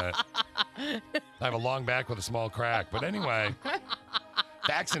feeling it. I have a long back with a small crack. But anyway,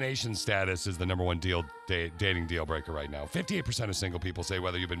 vaccination status is the number one dating deal breaker right now. 58% of single people say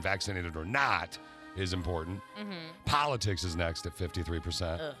whether you've been vaccinated or not is important. Mm-hmm. Politics is next at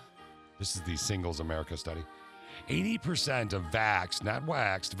 53%. Ugh. This is the Singles America study. 80% of vaxxed, not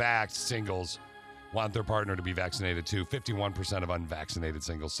waxed, vaxxed singles want their partner to be vaccinated too. 51% of unvaccinated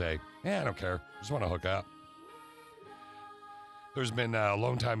singles say, I don't care. Just want to hook up. There's been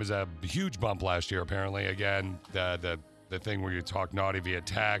alone time is a huge bump last year, apparently. Again, the thing where you talk naughty via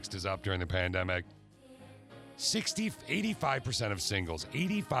text is up during the pandemic. 85%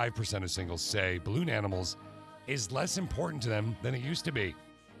 of singles say balloon animals is less important to them than it used to be.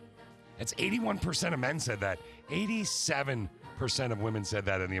 It's 81% of men said that. 87% of women said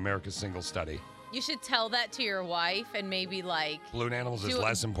that in the America's Single Study. You should tell that to your wife and maybe like Balloon animals is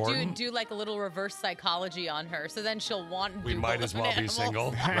less important? Do like a little reverse psychology on her, so then she'll want to We do might as well balloon be animals.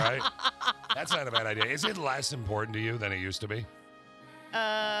 single, right? That's not a bad idea. Is it less important to you than it used to be?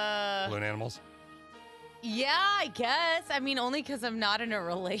 Balloon animals? Yeah, I guess. I mean, only because I'm not in a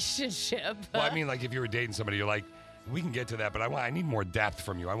relationship. Well, I mean, like if you were dating somebody, you're like, we can get to that, but I need more depth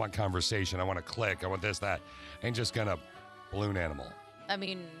from you. I want conversation. I want to click. I want this, that. Ain't just gonna balloon animal. I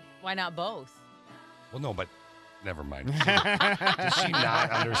mean, why not both? Well, no, but never mind. Does she not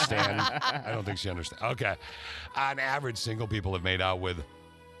understand? I don't think she understands. Okay. On average, single people have made out with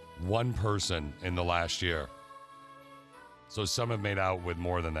one person in the last year. So some have made out with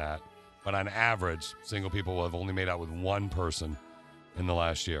more than that. But on average, single people have only made out with one person in the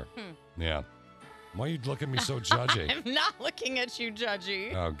last year. Yeah. Why are you looking at me so judgy? I'm not looking at you,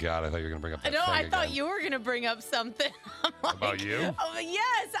 judgy. Oh, God, I thought you were going to bring up that No, thing I thought again. you were going to bring up something. I'm like, About you? Oh,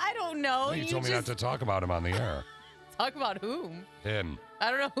 yes, I don't know. No, you told me not to talk about him on the air. Talk about whom? Him.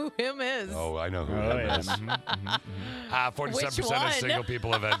 I don't know who him is. Oh, I know who him is. 47% of single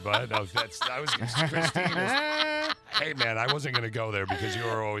people have had butt. No, Christine is. Hey, man, I wasn't going to go there because you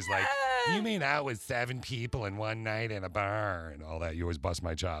were always like, you made out with 7 people in one night in a bar and all that. You always bust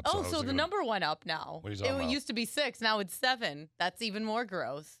my chops. Oh, so the number went up now. What are you talking about? It used to be 6. Now it's 7. That's even more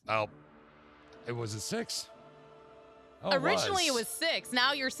gross. Oh, it was a 6? Oh, Originally it was 6.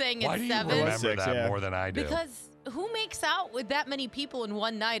 Now you're saying Why it's do you 7. remember that more than I do? Because who makes out with that many people in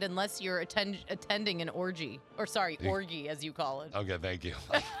one night unless you're attending an orgy? Or sorry, orgy as you call it. Okay, thank you.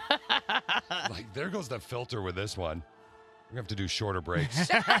 Like, there goes the filter with this one. We're going to have to do shorter breaks.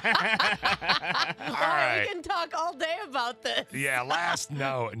 All right. We can talk all day about this. Yeah, last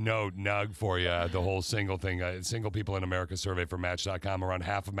nug for you. The whole single thing. Single people in America survey for Match.com. Around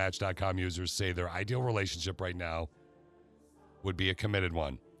half of Match.com users say their ideal relationship right now would be a committed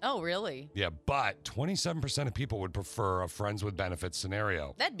one. Oh, really? Yeah, but 27% of people would prefer a friends with benefits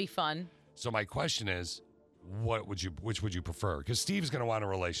scenario. That'd be fun. So my question is, which would you prefer? Because Steve's going to want a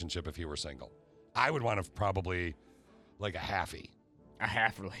relationship if he were single. I would want probably like a halfie. A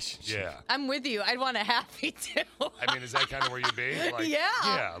half relationship. Yeah. I'm with you. I'd want a halfie too. I mean, is that kind of where you'd be? Like, Yeah.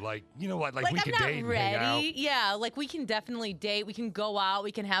 Yeah, like, you know what? Like we I'm could not date and hang out. ready. Yeah, like we can definitely date. We can go out.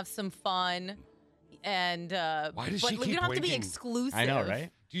 We can have some fun. And Why does but she we keep don't have to be winking? exclusive. I know, right?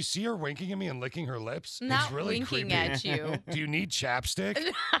 Do you see her winking at me and licking her lips? Not it's really winking creepy. at you. Do you need chapstick?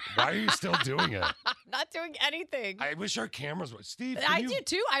 Why are you still doing it? I'm not doing anything. I wish our cameras were. Steve, I do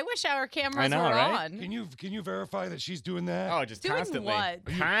too. I wish our cameras I know, were right? on. Can you verify that she's doing that? Oh, just Doing constantly. what?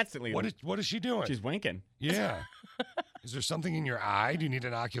 Constantly. What is she doing? She's winking. Yeah. Is there something in your eye? Do you need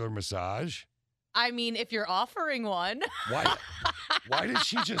an ocular massage? I mean, if you're offering one. Why did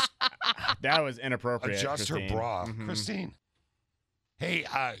she just That was inappropriate. adjust Christine. her bra? Mhm. Christine. Hey,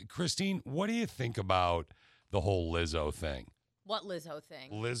 Christine, what do you think about the whole Lizzo thing? What Lizzo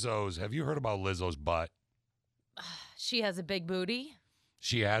thing? Have you heard about Lizzo's butt? She has a big booty.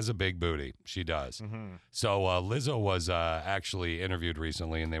 She has a big booty. She does. Mm-hmm. So Lizzo was actually interviewed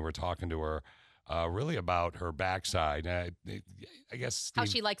recently, and they were talking to her really about her backside. I guess, Steve, How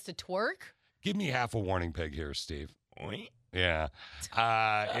she likes to twerk. give me half a warning pig here, Steve. Oink. Yeah.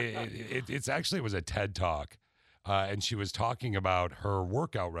 It actually was a TED Talk, and she was talking about her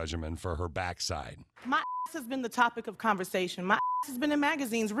workout regimen for her backside. My ass has been the topic of conversation. My ass has been in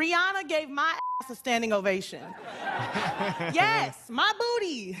magazines. Rihanna gave my ass a standing ovation. Yes, my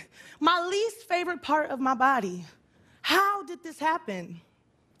booty, my least favorite part of my body. How did this happen?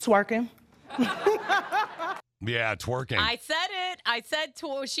 Twerking. Yeah, twerking. I said it. I said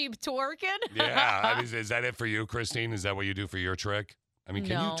she twerking. Yeah. I mean, is that it for you, Christine? Is that what you do for your trick? I mean,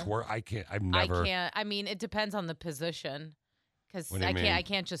 can No. you twerk? I can't. I've never. I can't. I mean, it depends on the position. Because What do you mean? I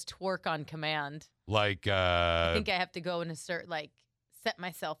can't just twerk on command. Like, I think I have to go in a certain, set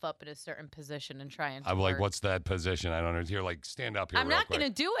myself up in a certain position and try and twerk. I'm like, what's that position? I don't know. Here, like, stand up here. I'm real not quick. gonna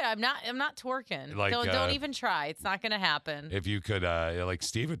do it. I'm not twerking. Like, don't even try. It's not gonna happen. If you could, like,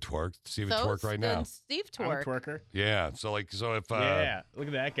 Steve would twerk. Steve would So, twerk right then now. Steve I'm a twerk. twerker. Yeah. So if Yeah. Look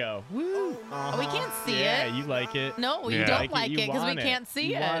at that go. Woo. Oh, we can't see Yeah, it. you like it. No, you Yeah. don't like You it because we want it. can't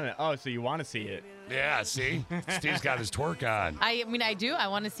see You it. want Oh, so you want to see it. Yeah. See, Steve's got his twerk on. I mean, I do. I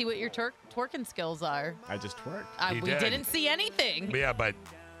want to see what your twerking skills are. I just twerked. He We did. didn't see anything. Yeah, but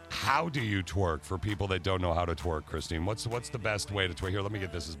How do you twerk for people that don't know how to twerk, Christine? What's the best way to twerk? Here, let me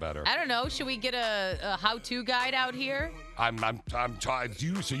get this is better. I don't know. Should we get a how-to guide out here? I'm trying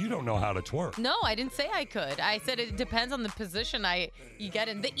you, so you don't know how to twerk. No, I didn't say I could. I said it depends on the position you get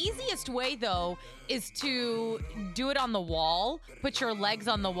in. The easiest way, though, is to do it on the wall. Put your legs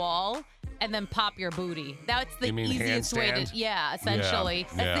on the wall. And then pop your booty. That's the easiest way to. Yeah, essentially.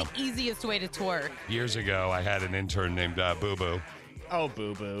 That's the easiest way to twerk. Years ago, I had an intern named Boo Boo. Oh,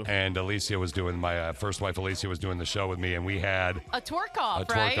 Boo Boo. And Alicia was doing, my first wife, Alicia, was doing the show with me, and we had a twerk off,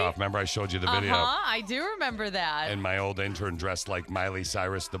 right? Remember I showed you the video? I do remember that. And my old intern dressed like Miley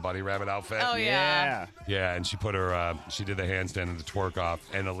Cyrus, the bunny rabbit outfit. Oh, yeah. Yeah, and she put her, she did the handstand and the twerk off,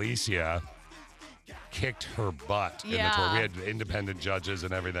 and Alicia kicked her butt in the twerk. We had independent judges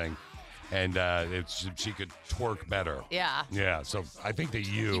and everything. And she could twerk better. Yeah. Yeah, so I think that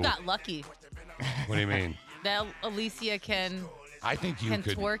you got lucky. What do you mean? That Alicia can. I think you can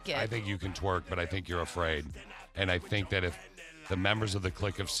could twerk it. I think you can twerk, but I think you're afraid. And I think that if the members of the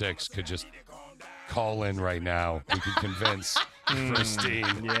Click of Six could just call in right now, we could convince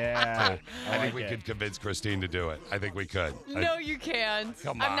Christine. Yeah. I think we could convince Christine to do it. I think we could. No, you can't.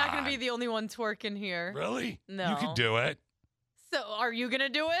 Come I'm not on. going to be the only one twerking here. Really? No. You could do it. So, are you going to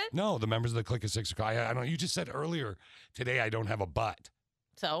do it? No, the members of the Click of Six. I don't. You just said earlier today I don't have a butt.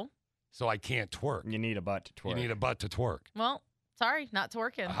 So I can't twerk. You need a butt to twerk. You need a butt to twerk. Well, sorry, not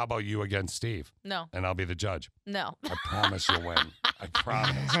twerking. How about you against Steve? No. And I'll be the judge. No. I promise you'll win. I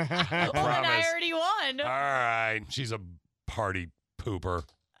promise. I Well, then promise. I already won. All right. She's a party pooper.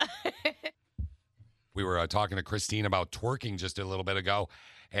 We were talking to Christine about twerking just a little bit ago.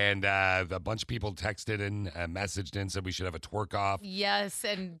 And a bunch of people texted and messaged in, said we should have a twerk off. Yes,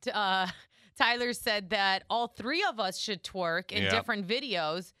 and Tyler said that all three of us should twerk in different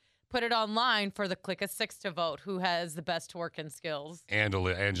videos, put it online for the Click of Six to vote who has the best twerking skills.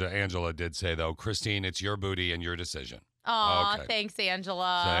 Angela did say, though, Christine, it's your booty and your decision. Aw, Okay. thanks,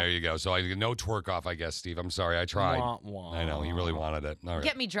 Angela. So there you go. So no twerk off, I guess, Steve. I'm sorry. I tried. Wah, wah. I know. He really wanted it. All right.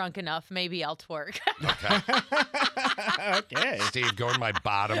 Get me drunk enough, maybe I'll twerk. Okay. Steve, go in my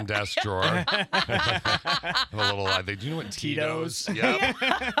bottom desk drawer. A little, do you know what Tito's? Yep.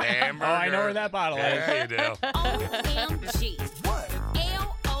 Hamburger. Oh, I know where that bottle is. Yeah, you do. OMG. What?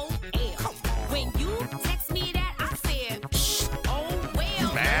 LOL. When you text me that, I said, oh,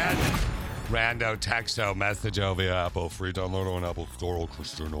 well. Man. Rando texto message via Apple. Free download on Apple Store,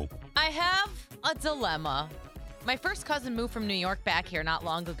 Christino. I have a dilemma. My first cousin moved from New York back here not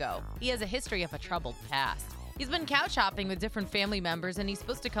long ago. He has a history of a troubled past. He's been couch hopping with different family members, and he's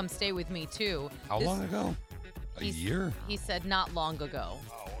supposed to come stay with me, too. How long ago? A year? He said not long ago.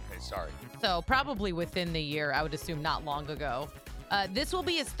 Oh, okay. Sorry. So probably within the year, I would assume not long ago. This will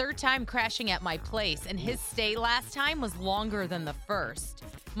be his third time crashing at my place, and his stay last time was longer than the first.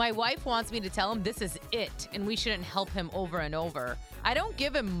 My wife wants me to tell him this is it, and we shouldn't help him over and over. I don't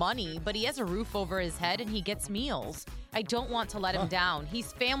give him money, but he has a roof over his head, and he gets meals. I don't want to let him down.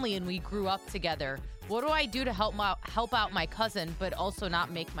 He's family, and we grew up together. What do I do to help out my cousin, but also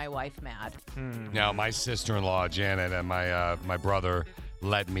not make my wife mad? Now, my sister-in-law, Janet, and my brother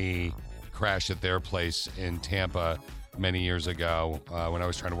let me crash at their place in Tampa many years ago when I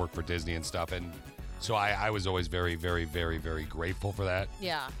was trying to work for Disney and stuff. And so I was always very, very, very, very grateful for that.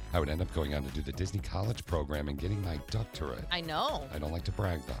 Yeah. I would end up going on to do the Disney College program and getting my doctorate. I know. I don't like to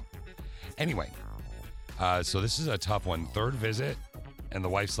brag, though. Anyway, so this is a tough one. Third visit, and the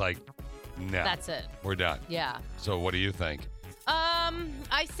wife's like, no. That's it. We're done. Yeah. So what do you think?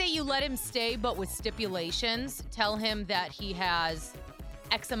 I say you let him stay, but with stipulations. Tell him that he has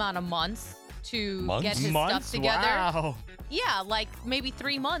X amount of months to get his stuff together. Wow. Yeah, like maybe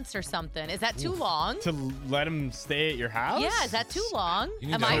 3 months or something. Is that too long? To let him stay at your house? Yeah, is that too long?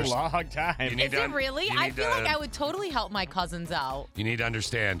 Am I a long time? Is it really? I feel like I would totally help my cousins out. You need to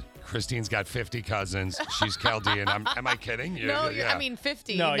understand, Christine's got 50 cousins. She's Chaldean. Am I kidding? I mean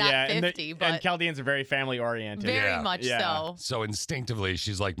 50, no, not 50, and but Chaldeans are very family oriented. very much so. So instinctively,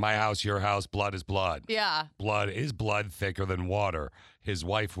 she's like, my house, your house, blood is blood. Yeah. Blood is blood thicker than water. His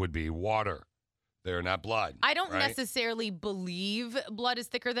wife would be water. They're not blood. I don't right? necessarily believe blood is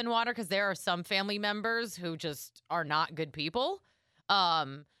thicker than water because there are some family members who just are not good people.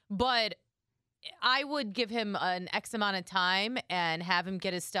 But I would give him an X amount of time and have him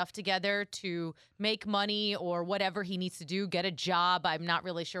get his stuff together to make money or whatever he needs to do, get a job. I'm not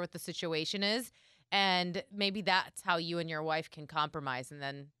really sure what the situation is. And maybe that's how you and your wife can compromise and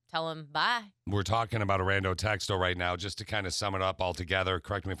then tell him bye. We're talking about a rando texto right now. Just to kind of sum it up all together,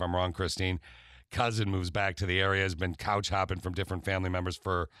 correct me if I'm wrong, Christine. Cousin moves back to the area, has been couch hopping from different family members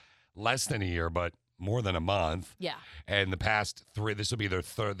for less than a year, but more than a month. Yeah. And the past 3, this will be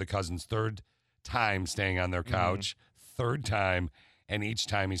the cousin's third time staying on their couch, third time, and each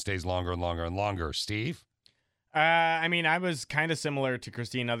time he stays longer and longer and longer. Steve? I mean, I was kind of similar to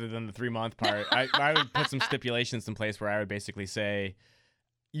Christine other than the 3-month part. I would put some stipulations in place where I would basically say,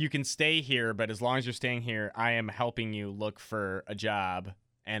 you can stay here, but as long as you're staying here, I am helping you look for a job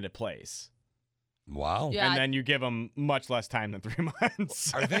and a place. Wow. Yeah. And then you give them much less time than 3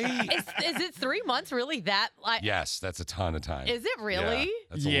 months. Are they? Is it 3 months really that? Yes, that's a ton of time. Is it really?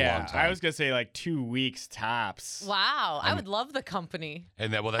 Yeah, that's a long time. I was going to say like 2 weeks tops. Wow. I would love the company.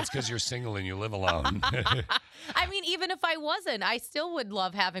 And then, well, that's because you're single and you live alone. I mean, even if I wasn't, I still would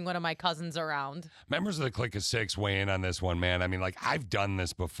love having one of my cousins around. Members of the Clique of 6 weigh in on this one, man. I mean, like, I've done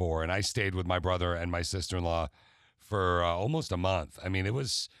this before, and I stayed with my brother and my sister-in-law for almost a month. I mean, it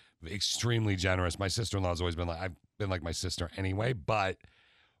was extremely generous. My sister-in-law's always been like, I've been like my sister anyway, but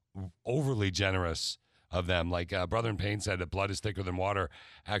overly generous of them. Like Brother in Pain said, that blood is thicker than water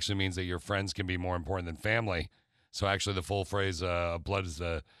actually means that your friends can be more important than family. So actually the full phrase, blood is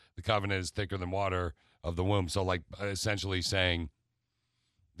the covenant is thicker than water of the womb. So like essentially saying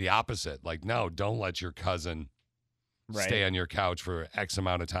the opposite, like, no, don't let your cousin stay on your couch for X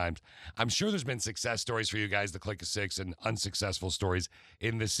amount of times. I'm sure there's been success stories for you guys, the Clique of 6, and unsuccessful stories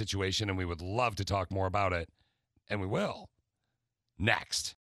in this situation, and we would love to talk more about it, and we will.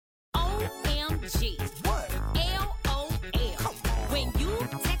 Next. OMG. What? LOL. When you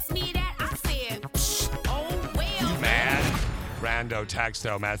text me that, I said, oh, well. Mad Rando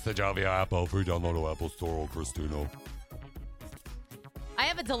Texto message of your Apple. Free download to Apple Store, Christina. I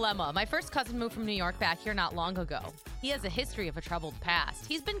have a dilemma. My first cousin moved from New York back here not long ago. He has a history of a troubled past.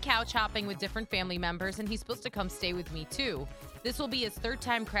 He's been couch hopping with different family members, and he's supposed to come stay with me too. This will be his third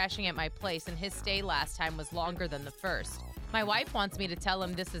time crashing at my place, and his stay last time was longer than the first. My wife wants me to tell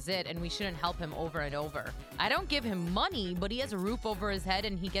him this is it, and we shouldn't help him over and over. I don't give him money, but he has a roof over his head,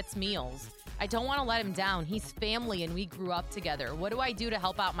 and he gets meals. I don't want to let him down. He's family, and we grew up together. What do I do to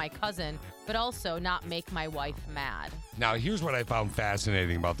help out my cousin, but also not make my wife mad? Now, here's what I found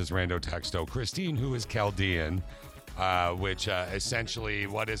fascinating about this Rando Texto. Christine, who is Chaldean, which essentially,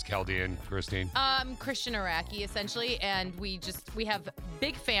 what is Chaldean, Christine? Christian Iraqi, essentially, and we have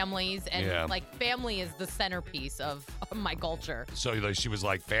big families, and like family is the centerpiece of my culture. So like, she was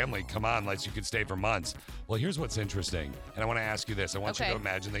like, family, come on, you could stay for months. Well, here's what's interesting, and I want to ask you this. I want you to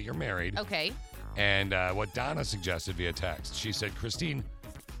imagine that you're married. Okay. And what Donna suggested via text, she said, Christine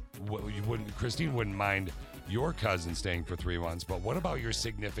wouldn't mind your cousin staying for 3 months, but what about your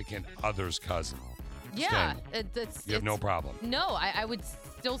significant other's cousin? Yeah, You have no problem. No, I would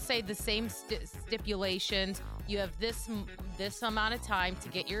still say the same stipulations. You have this amount of time to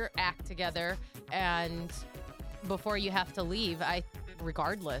get your act together, and before you have to leave,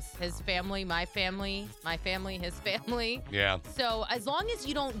 regardless, his family, my family, his family. Yeah. So as long as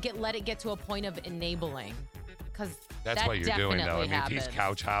you don't let it get to a point of enabling, because that's what you're doing, though. I mean, if he's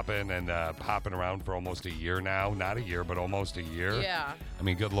couch hopping and hopping around for almost a year now, not a year, but almost a year. Yeah. I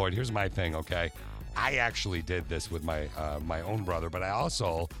mean, good Lord, here's my thing, okay? I actually did this with my own brother, but I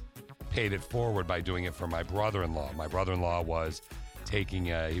also paid it forward by doing it for my brother-in-law. My brother-in-law was taking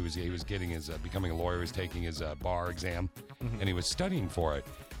he was getting his becoming a lawyer. He was taking his bar exam, and he was studying for it.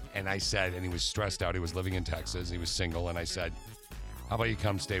 And I said, and he was stressed out. He was living in Texas. He was single, and I said, "How about you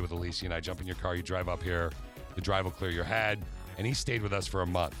come stay with Alicia and I? Jump in your car. You drive up here. The drive will clear your head." And he stayed with us for a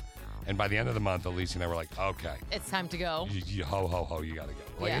month. And by the end of the month, Alicia and I were like, "Okay, it's time to go. You ho ho ho, you gotta go."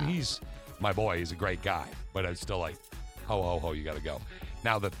 Like, yeah. And he's my boy. He's a great guy, but I'm still like, ho ho ho, you gotta go.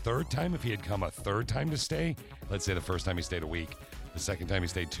 Now the third time, if he had come a third time to stay, let's say the first time he stayed a week, the second time he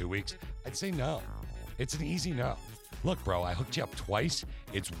stayed 2 weeks, I'd say no. It's an easy no. Look, bro, I hooked you up twice.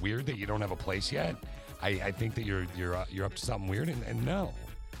 It's weird that you don't have a place yet. I think that you're up to something weird, and no.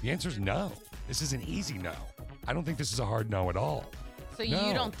 The answer is no. This is an easy no. I don't think this is a hard no at all. So no.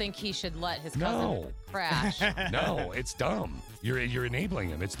 You don't think he should let his cousin crash? No, it's dumb. You're enabling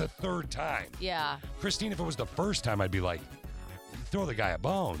him. It's the third time. Yeah. Christine, if it was the first time, I'd be like, throw the guy a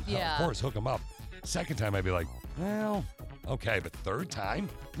bone. Yeah. Of course, hook him up. Second time, I'd be like, well, okay, but third time?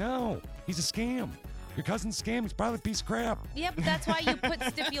 No, he's a scam. Your cousin's a scam. He's probably a piece of crap. Yeah, but that's why you put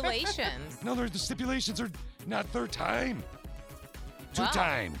stipulations. No, the stipulations are not third time. Wow.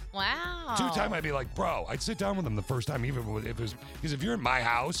 2-time. Wow. 2-time, I'd be like, bro, I'd sit down with him the first time, even if it was, because if you're in my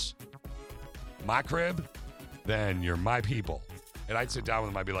house, my crib, then you're my people. And I'd sit down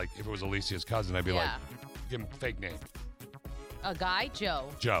with him, I'd be like, if it was Alicia's cousin, I'd be like, give him a fake name. A guy, Joe.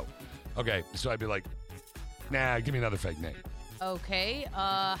 Joe. Okay, so I'd be like, nah, give me another fake name. Okay,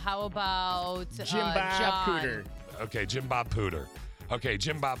 how about Jim Bob John? Pooter. Okay, Jim Bob Pooter. Okay,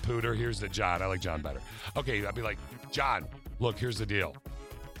 Jim Bob Pooter. Here's the John. I like John better. Okay, I'd be like, John, look, here's the deal.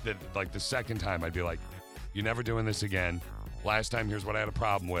 The second time, I'd be like, you're never doing this again. Last time, here's what I had a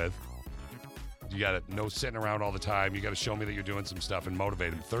problem with. You got to no sitting around all the time. You got to show me that you're doing some stuff and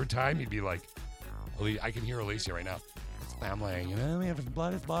motivate him. Third time, he'd be like, I can hear Alicia right now. It's family. We have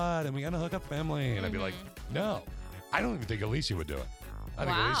blood is blood, and we got to hook up family. And I'd be like, no. I don't even think Alicia would do it. I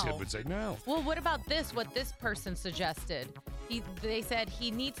think Alicia would say no. Well, what about this? What this person suggested? They said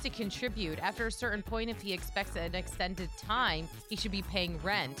he needs to contribute. After a certain point, if he expects an extended time, he should be paying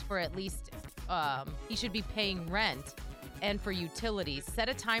rent for at least, he should be paying rent and for utilities. Set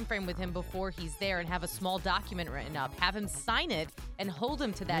a time frame with him before he's there and have a small document written up. Have him sign it and hold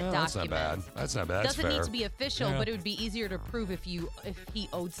him to that document. That's not bad. That's Doesn't fair. need to be official, Yeah. but it would be easier to prove if he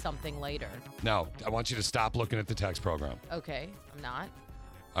owed something later. No, I want you to stop looking at the text program. Okay, I'm not.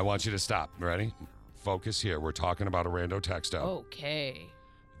 I want you to stop. Ready? Focus here. We're talking about a rando texto. Okay.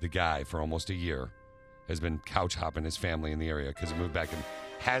 The guy, for almost a year, has been couch hopping his family in the area because he moved back and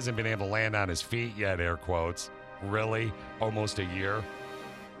hasn't been able to land on his feet yet, air quotes. Really? Almost a year?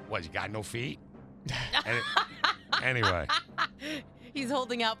 What, you got no feet? Anyway. He's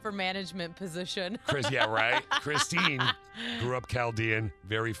holding out for management position. Yeah, right? Christine grew up Chaldean,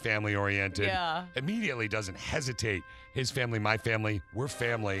 very family-oriented. Yeah. Immediately doesn't hesitate. His family, my family, we're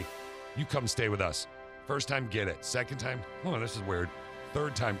family. You come stay with us. First time, get it. Second time, oh, this is weird.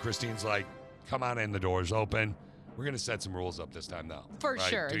 Third time, Christine's like, come on in, the door's open. We're going to set some rules up this time, though. For right?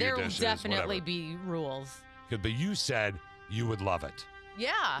 sure. Do There your will dishes, definitely whatever. be rules. Good, but you said you would love it.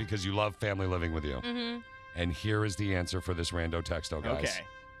 Yeah. Because you love family living with you. Mm-hmm. And here is the answer for this rando texto, guys.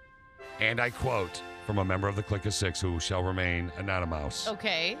 Okay. And I quote from a member of the Clique of Six who shall remain anonymous.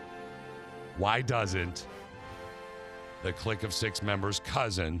 Okay. Why doesn't the Clique of Six members'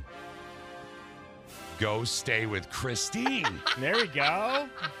 cousin go stay with Christine? There we go.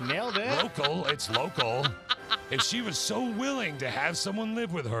 Nailed it. Local. It's local. If she was so willing to have someone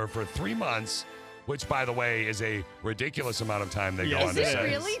live with her for 3 months, which, by the way, is a ridiculous amount of time they go on Is to it say.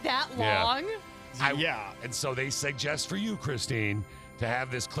 really that Yeah. long? Yeah. And so they suggest for you, Christine, to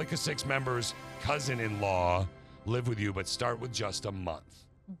have this Clique of Six members' cousin-in-law live with you, but start with just a month.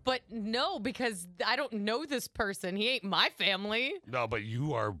 But no, because I don't know this person. He ain't my family. No, but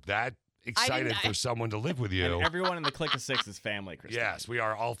you are that excited for someone to live with you. And everyone in the Clique of Six is family, Christine. Yes, we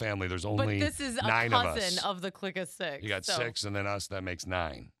are all family. There's But only this is a 9 of cousin us. of the Clique of Six. You got so. 6, and then us. That makes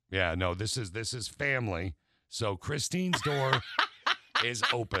 9. Yeah, no, this is family. So Christine's door is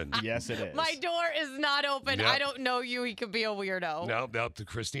open. Yes, it is. My door is not open. Yep. I don't know you. He could be a weirdo. Nope.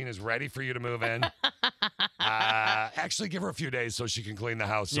 Christine is ready for you to move in. Actually, give her a few days so she can clean the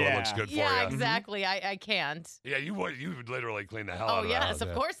house so it looks good for you. Yeah, exactly. I can't. Yeah, you would literally clean the hell out Oh, of the yes, house. of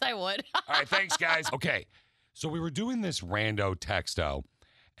Yeah. course I would. All right, thanks, guys. Okay, so we were doing this rando texto,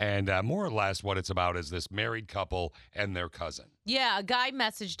 and more or less what it's about is this married couple and their cousin. Yeah, a guy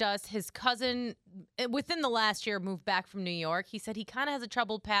messaged us. His cousin, within the last year, moved back from New York. He said he kind of has a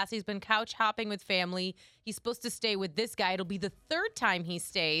troubled past. He's been couch hopping with family. He's supposed to stay with this guy. It'll be the 3rd time he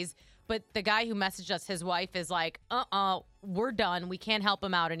stays. But the guy who messaged us, his wife, is like, we're done. We can't help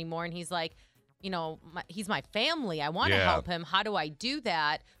him out anymore. And he's like, he's my family. I want to Yeah. help him. How do I do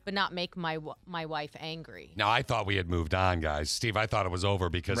that but not make my wife angry? Now, I thought we had moved on, guys. Steve, I thought it was over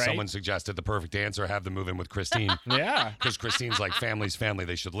because Right? someone suggested the perfect answer, have them move in with Christine. Yeah. Because Christine's like, family's family.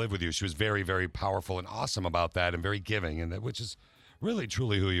 They should live with you. She was very, very powerful and awesome about that and very giving, and which is really,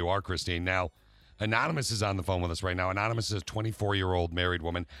 truly who you are, Christine. Now, Anonymous is on the phone with us right now. Anonymous is a 24-year-old married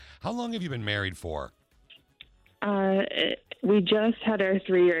woman. How long have you been married for? We just had our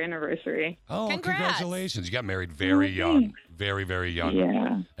 3-year anniversary. Oh, Congrats. congratulations. You got married very young. Very, very young.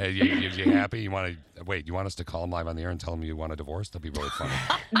 Yeah. You happy? You want to wait? You want us to call him live on the air and tell him you want a divorce? That'd be really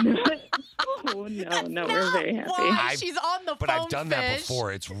funny. Oh, no, we're very happy. Why? She's on the phone, But I've done that Fish.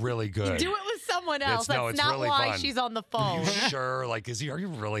 before. It's really good. You do it with someone else. No, That's it's not really why fun. she's on the phone. You sure? Like, are you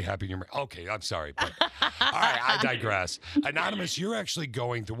really happy you're married? Okay, I'm sorry. But, all right, I digress. Anonymous, you're actually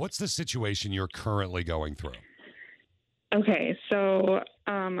going through, what's the situation you're currently going through? Okay, so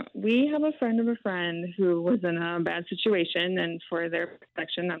we have a friend of a friend who was in a bad situation, and for their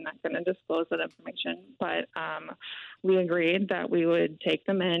protection, I'm not going to disclose that information, but we agreed that we would take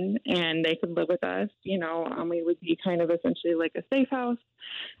them in and they could live with us. We would be kind of essentially like a safe house,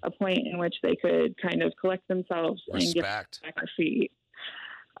 a point in which they could kind of collect themselves and get back on their feet.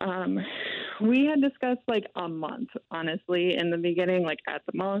 We had discussed like a month, honestly, in the beginning, like at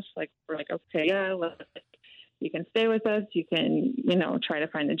the most, like we're like, okay, yeah, you can stay with us. You can, try to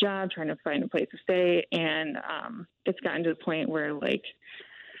find a job, trying to find a place to stay. And it's gotten to the point where, like,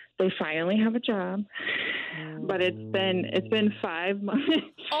 they finally have a job. but it's been 5 months.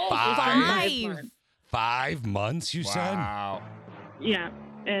 Oh, 5 5 months, you said? Wow. Yeah,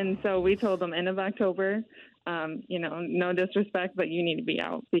 and so we told them end of October. No disrespect, but you need to be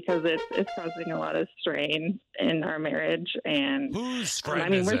out because it's causing a lot of strain in our marriage. And whose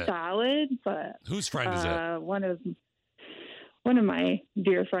friend is we're it? solid, but whose friend is it? One of my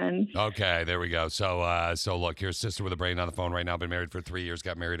dear friends. Okay, there we go. So look, your sister with a brain on the phone right now, been married for 3 years,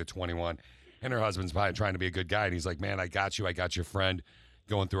 got married at 21, and her husband's probably trying to be a good guy, and he's like, man, I got you. I got your friend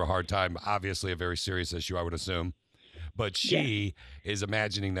going through a hard time. Obviously a very serious issue, I would assume. But she is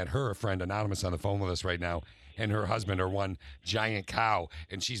imagining that her friend, Anonymous, on the phone with us right now, and her husband are one giant cow,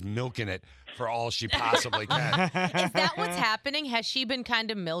 and she's milking it for all she possibly can. Is that what's happening? Has she been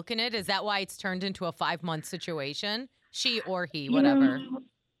kind of milking it? Is that why it's turned into a 5-month situation? She or he, whatever.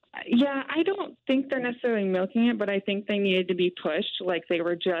 Yeah, I don't think they're necessarily milking it, but I think they needed to be pushed. Like they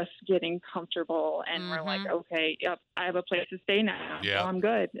were just getting comfortable and we're like, okay, yep, I have a place to stay now. So I'm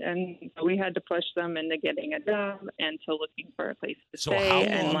good. And so we had to push them into getting a job and to looking for a place to So stay.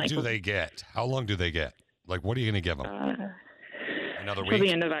 how long do they get? How long do they get? Like, what are you going to give them? Another week? Till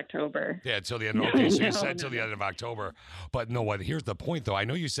the end of October. Yeah, till the end. Okay, so you said till the end of October. But no, what? Here's the point, though. I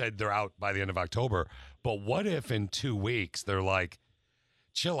know you said they're out by the end of October, but what if in 2 weeks they're like,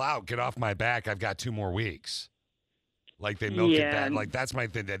 chill out, get off my back, I've got 2 more weeks. Like they milk it that. Like that's my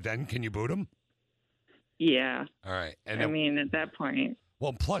thing. Then can you boot them? Yeah. All right. And I mean, at that point,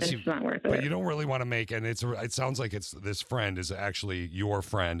 well, plus it's not worth but it. you don't really want to make, and it sounds like it's this friend is actually your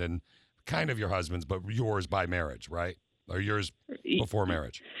friend and kind of your husband's, but yours by marriage, right? Or yours before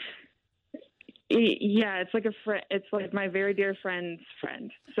marriage? Yeah, it's like a friend. It's like my very dear friend's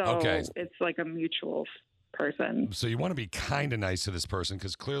friend. So Okay. it's like a mutual person. So you want to be kind of nice to this person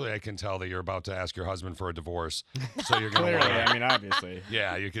because clearly I can tell that you're about to ask your husband for a divorce. So you're going to Clearly, I mean, obviously.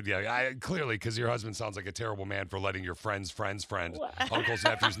 Yeah, you could. Yeah, clearly because your husband sounds like a terrible man for letting your friend's friend, uncle's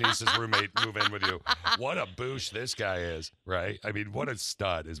nephew's niece's roommate move in with you. What a boosh this guy is, right? I mean, what a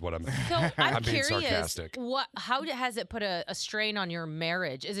stud is what I'm. So I'm being curious, sarcastic. how has it put a strain on your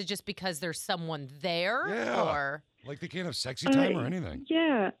marriage? Is it just because there's someone there? Yeah. Or like they can't have sexy time or anything.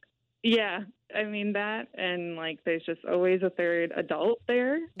 Yeah. Yeah. I mean, that and like there's just always a third adult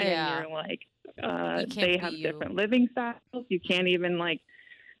there. Yeah. And you're like, can't they be have you. different living styles. You can't even like,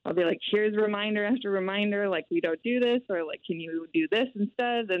 I'll be like, here's reminder after reminder, like we don't do this, or like, can you do this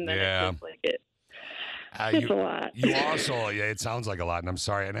instead? And then it's just like it's a lot. You also, it sounds like a lot, and I'm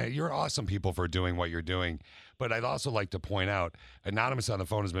sorry. And you're awesome people for doing what you're doing. But I'd also like to point out, Anonymous on the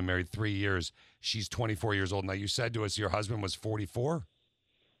phone has been married 3 years. She's 24 years old. Now, you said to us your husband was 44?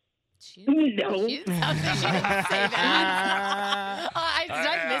 No. did I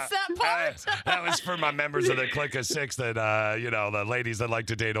miss that part? That was for my members of the Clique of Six that, the ladies that like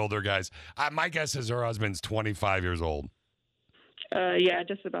to date older guys. My guess is her husband's 25 years old. Yeah,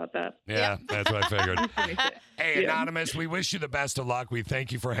 just about that. Yeah, that's what I figured. Hey, Anonymous, we wish you the best of luck. We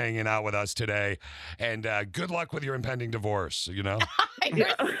thank you for hanging out with us today. And good luck with your impending divorce, You're so messed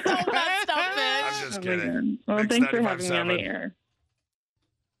up, bitch. I'm just kidding. Well, Mix thanks for having me on the 95.7. air.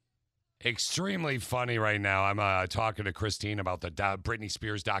 Extremely funny right now. I'm talking to Christine about the Britney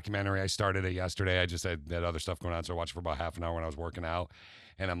Spears documentary. I started it yesterday. I just had other stuff going on, so I watched it for about half an hour when I was working out.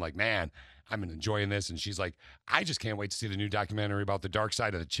 And I'm like, man, I'm enjoying this. And she's like, I just can't wait to see the new documentary about the dark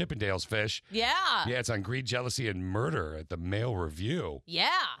side of the Chippendales fish. Yeah. Yeah, it's on greed, jealousy, and murder at the Mail Review. Yeah.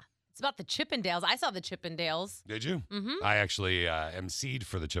 It's about the Chippendales. I saw the Chippendales. Did you? Mm-hmm. I actually emceed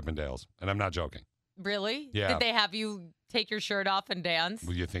for the Chippendales, and I'm not joking. Really? Yeah. Did they have you take your shirt off and dance?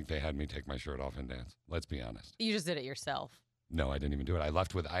 Well, you think they had me take my shirt off and dance? Let's be honest. You just did it yourself. No, I didn't even do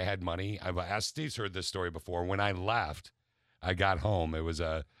it. I had money. I've asked Steve's heard this story before. When I left, I got home. It was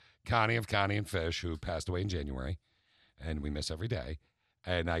Connie of Connie and Fish, who passed away in January, and we miss every day.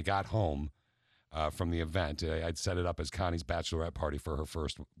 And I got home from the event. I'd set it up as Connie's bachelorette party for her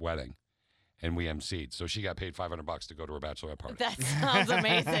first wedding, and we emceed. So she got paid $500 to go to her bachelorette party. That sounds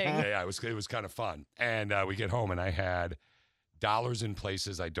amazing. Yeah, it was kind of fun. And we get home, and I had dollars in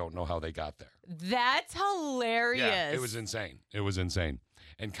places I don't know how they got there. That's hilarious. Yeah, it was insane. It was insane.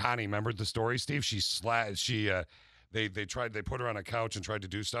 And Connie, remember the story, Steve? They put her on a couch and tried to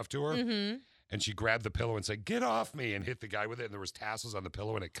do stuff to her. Mm-hmm. And she grabbed the pillow and said, "Get off me," and hit the guy with it. And there was tassels on the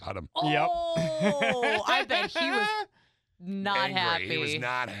pillow, and it cut him. Oh, I bet he was not Angry. happy. He was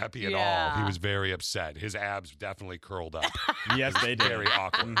not happy at all. He was very upset. His abs definitely curled up. Yes, they did. Very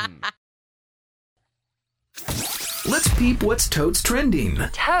awkward. Let's peep what's totes trending.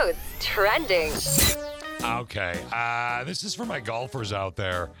 Toads trending. Okay. This is for my golfers out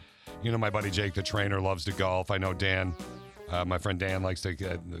there. You know, my buddy Jake, the trainer, loves to golf. I know Dan My friend Dan likes to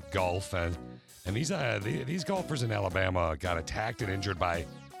golf, and these golfers in Alabama got attacked and injured by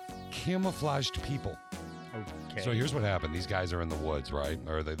camouflaged people. Okay. So here's what happened. These guys are in the woods, right?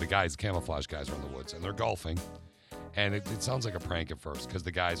 Or the camouflage guys are in the woods, and they're golfing. And it sounds like a prank at first because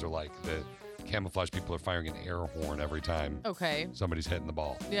the guys are like, the camouflage people are firing an air horn every time Okay. somebody's hitting the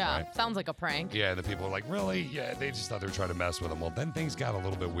ball. Yeah, right? sounds like a prank. Yeah, the people are like, really? Yeah, they just thought they were trying to mess with them. Well, then things got a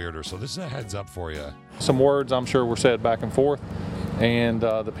little bit weirder. So this is a heads up for you. Some words, I'm sure, were said back and forth. And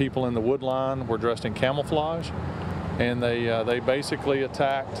the people in the wood line were dressed in camouflage. And they basically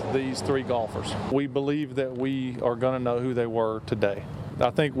attacked these 3 golfers. We believe that we are going to know who they were today. I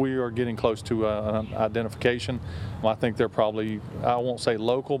think we are getting close to an identification. I think they're probably, I won't say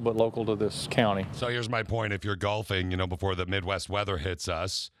local, but local to this county. So here's my point. If you're golfing, before the Midwest weather hits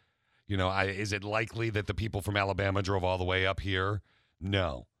us, is it likely that the people from Alabama drove all the way up here?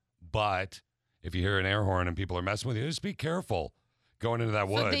 No. But if you hear an air horn and people are messing with you, just be careful going into that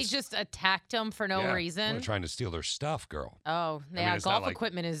woods. So they just attacked them for no reason? They're trying to steal their stuff, girl. Oh, I mean, yeah, it's not golf like-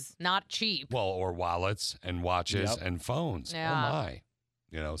 equipment is not cheap. Well, or wallets and watches Yep. and phones. Yeah. Oh, my.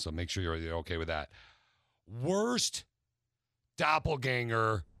 So make sure you're okay with that. Worst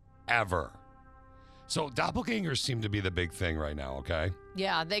doppelganger ever. So doppelgangers seem to be the big thing right now, okay?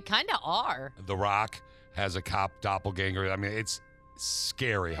 Yeah, they kind of are. The Rock has a cop doppelganger. I mean, it's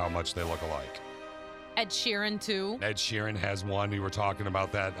scary how much they look alike. Ed Sheeran, too. Ed Sheeran has one. You were talking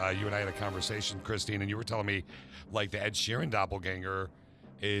about that. You and I had a conversation, Christine, and you were telling me, like, the Ed Sheeran doppelganger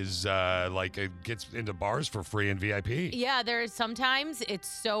is, it gets into bars for free in VIP. Yeah, sometimes it's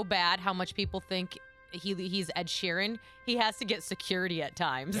so bad how much people think he's Ed Sheeran. He has to get security at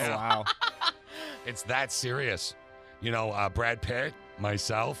times. Yeah. Wow. It's that serious. Brad Pitt,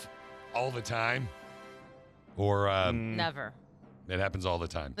 myself, all the time. Or Never. It happens all the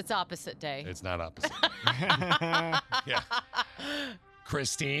time. It's opposite day. It's not opposite. Yeah.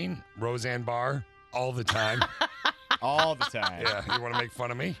 Christine, Roseanne Barr, all the time. All the time. Yeah, you want to make fun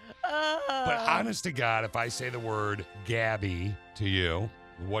of me? But honest to God, if I say the word Gabby to you,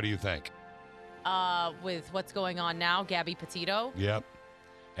 what do you think? With what's going on now, Gabby Petito. Yep.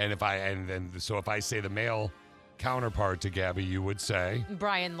 And if I say the male counterpart to Gabby, you would say,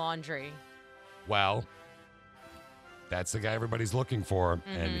 Brian Laundrie. well, that's the guy everybody's looking for,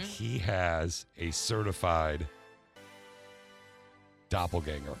 and Mhm. he has a certified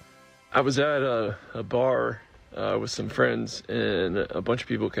doppelganger. I was at a bar with some friends, and a bunch of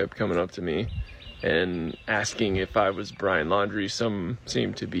people kept coming up to me and asking if I was Brian Laundrie. Some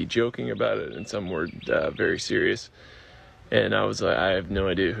seemed to be joking about it, and some were very serious. And I was like, I have no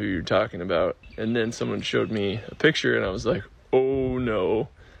idea who you're talking about. And then someone showed me a picture, and I was like, oh no.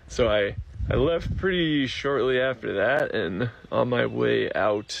 So I left pretty shortly after that, and on my way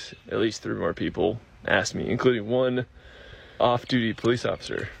out, at least 3 more people asked me, including one off-duty police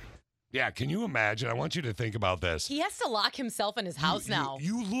officer. Yeah, can you imagine? I want you to think about this. He has to lock himself in his house now.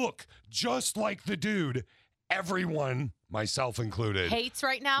 You look just like the dude everyone, myself included, Hates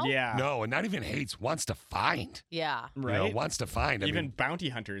right now? Yeah. No, and not even hates, wants to find. Yeah. Right. Wants to find. Even bounty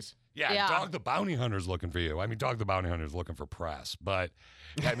hunters. Yeah, Dog the Bounty Hunter's looking for you. I mean, Dog the Bounty Hunter's looking for press. But,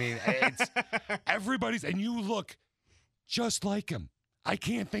 I mean, it's everybody's, and you look just like him. I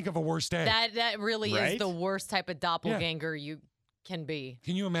can't think of a worse day. That really Right? is the worst type of doppelganger you can be.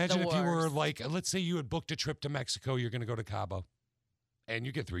 Can you imagine The if you were worst. like, let's say you had booked a trip to Mexico, you're going to go to Cabo, and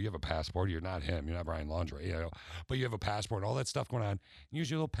you get through, you have a passport, you're not him, you're not Brian Laundrie, but you have a passport, all that stuff going on. You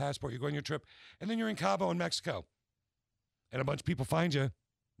use your little passport, you go on your trip, and then you're in Cabo in Mexico, and a bunch of people find you,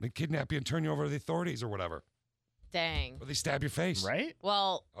 they kidnap you and turn you over to the authorities or whatever, Dang. or they stab your face. Right?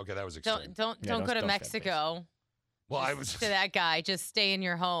 Well, Okay, that was extreme. don't go to stab Mexico. Well, I was. To that guy, just stay in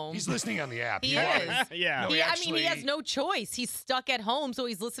your home. He's listening on the app. He You know, is. Yeah. No, He he has no choice. He's stuck at home, so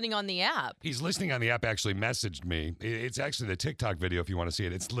he's listening on the app. He's listening on the app, actually messaged me. It's actually the TikTok video if you want to see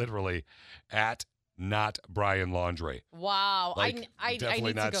it. It's literally at not Brian Laundrie. Wow. Like, I definitely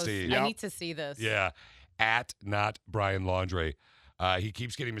need to not go. Steve. I Yep. need to see this. Yeah, at not Brian Laundrie. He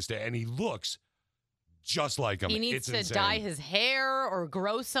keeps getting mistaken, and he looks just like him. He needs It's to insane. dye his hair or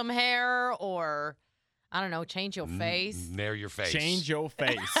grow some hair or, I don't know, change your face. Nair your face. Change your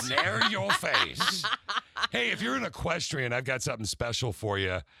face. Nair your face. Hey, if you're an equestrian, I've got something special for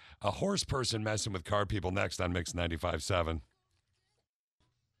you. A horse person messing with car people next on Mix 95.7.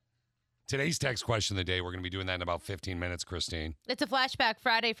 Today's text question of the day, we're going to be doing that in about 15 minutes, Christine. It's a Flashback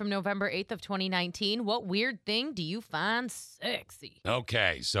Friday from November 8th of 2019. What weird thing do you find sexy?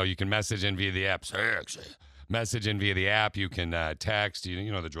 Okay, so you can message in via the app. Sexy. Message in via the app. You can text.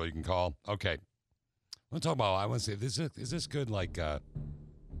 You know the drill. You can call. Okay. Let's talk about, I want to say, is this good, like,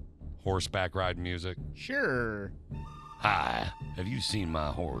 horseback ride music? Sure. Hi, have you seen my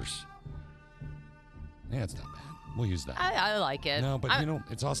horse? Yeah, it's not bad. We'll use that. I like it. No, but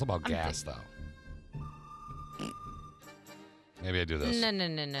it's also about gas, though. Maybe I do this. No.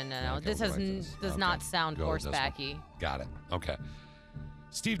 Okay, This we'll go like this. does Okay. not sound Go with this one. horsebacky. Got it. Okay.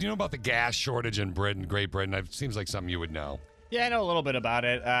 Steve, do you know about the gas shortage in Great Britain? It seems like something you would know. Yeah, I know a little bit about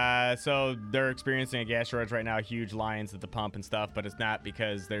it. So they're experiencing a gas shortage right now, huge lines at the pump and stuff, but it's not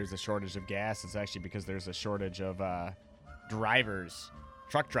because there's a shortage of gas. It's actually because there's a shortage of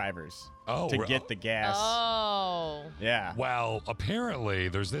truck drivers, to get the gas. Oh. Yeah. Well, apparently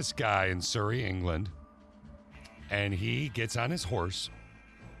there's this guy in Surrey, England, and he gets on his horse,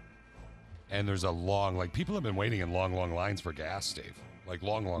 and there's a people have been waiting in long lines for gas, Steve. Like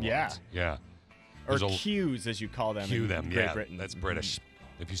long lines. Yeah. Or There's queues, as you call them. Queue in them, Great yeah. Britain. That's British.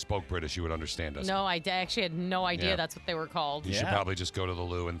 If you spoke British, you would understand us. No, I actually had no idea Yeah. that's what they were called. You should probably just go to the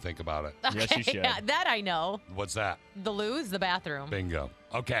loo and think about it. Yes, you should. Yeah, that I know. What's that? The loo is the bathroom. Bingo.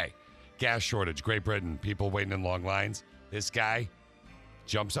 Okay. Gas shortage, Great Britain. People waiting in long lines. This guy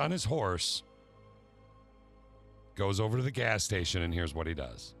jumps on his horse, goes over to the gas station, and here's what he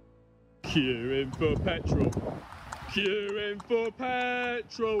does. Queuing for petrol. Queuing for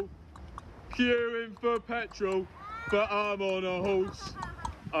petrol. Queuing for petrol. But I'm on a horse.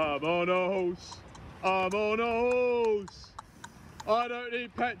 I'm on a horse. I'm on a horse. I don't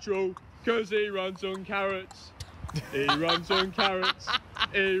need petrol because he runs on carrots. He runs on carrots.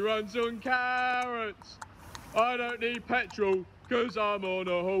 He runs on carrots. I don't need petrol because I'm on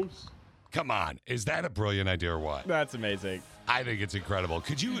a horse. Come on. Is that a brilliant idea or what? That's amazing. I think it's incredible.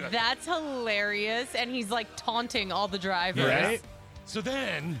 Could you... That's hilarious. And he's like taunting all the drivers. Right? So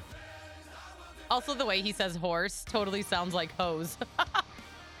then... Also, the way he says horse totally sounds like hose.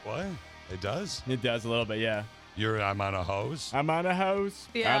 What? It does? It does a little bit, yeah. I'm on a hose? I'm on a hose.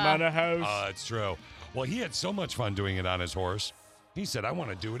 Yeah. I'm on a hose. It's true. Well, he had so much fun doing it on his horse. He said, I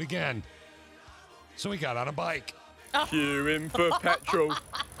want to do it again. So he got on a bike. Queuing for petrol.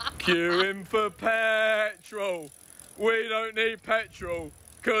 Queuing for petrol. We don't need petrol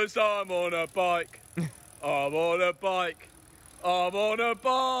because I'm on a bike. I'm on a bike. I'm on a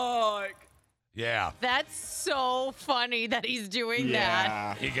bike. Yeah. That's so funny that he's doing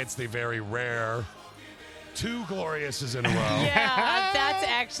that. He gets the very rare 2 Gloriouses in a row. Yeah, that's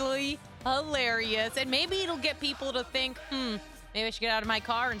actually hilarious. And maybe it'll get people to think, maybe I should get out of my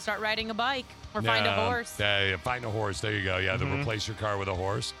car and start riding a bike or find a horse. Yeah, find a horse. There you go. Yeah, replace your car with a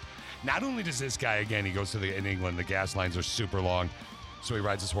horse. Not only does this guy, again, he goes to in England, the gas lines are super long. So he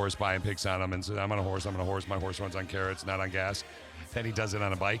rides his horse by and picks on him and says, I'm on a horse. My horse runs on carrots, not on gas. Then he does it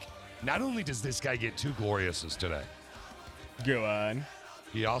on a bike. Not only does this guy get 2 Gloriouses today. Go on.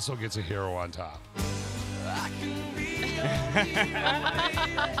 He also gets a hero on top.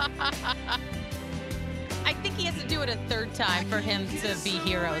 I think he has to do it a third time for him to be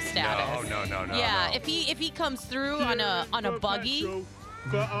hero status. No. Yeah, if he comes through on a buggy. Petrol,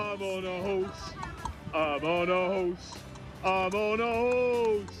 but I'm on a horse. I'm on a horse. I'm on a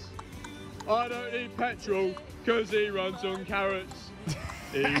horse. I don't need petrol because he runs on carrots.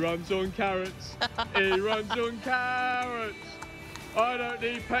 He runs on carrots. He runs on carrots. I don't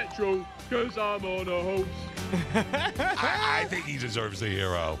need petrol because I'm on a horse. I think he deserves the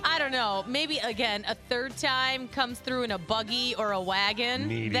hero. I don't know. Maybe, again, a third time comes through in a buggy or a wagon.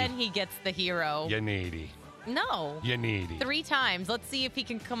 Needy. Then he gets the hero. You needy. No. You needy. 3 times. Let's see if he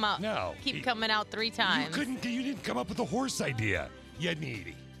can come out. No. Keep coming out 3 times. You didn't come up with the horse idea. You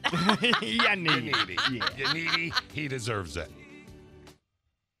needy. You needy. Yeah. You needy. He deserves it.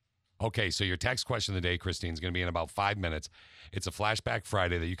 Okay, so your text question of the day, Christine, is going to be in about 5 minutes. It's a Flashback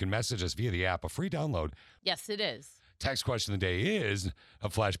Friday that you can message us via the app, a free download. Yes, it is. Text question of the day is a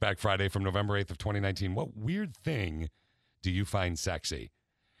Flashback Friday from November 8th of 2019. What weird thing do you find sexy?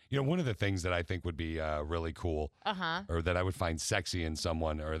 You know, one of the things that I think would be really cool, or that I would find sexy in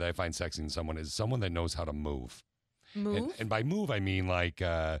someone, or that I find sexy in someone, is someone that knows how to move. Move? And by move, I mean like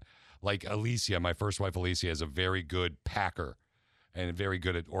Alicia, my first wife, Alicia, is a very good packer and very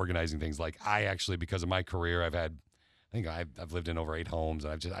good at organizing things. Like I actually, because of my career, I've lived in over 8 homes,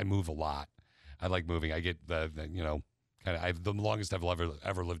 and I move a lot. I like moving. I get the the longest I've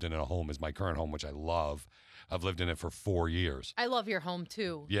ever lived in a home is my current home, which I love. I've lived in it for 4 years. I love your home,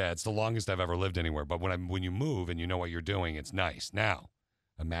 too. Yeah, it's the longest I've ever lived anywhere. But when you move and you know what you're doing, it's nice. Now,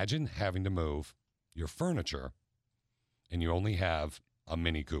 imagine having to move your furniture and you only have a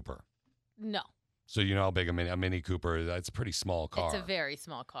Mini Cooper. No. So you know how big a Mini Cooper is? That's a pretty small car. It's a very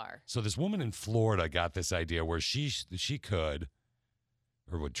small car. So this woman in Florida got this idea where she could,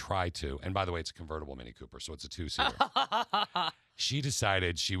 or would try to, and by the way, it's a convertible Mini Cooper, so it's a 2-seater. She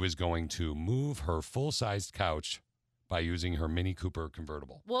decided she was going to move her full-sized couch by using her Mini Cooper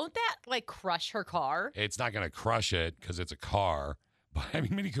convertible. Won't that like crush her car? It's not going to crush it because it's a car. But I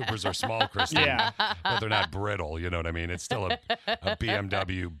mean, Mini Coopers are small, Christine. Yeah. But they're not brittle. You know what I mean? It's still a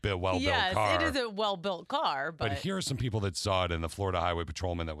BMW well-built Yes, car. it is a well-built car, But here are some people that saw it, and the Florida Highway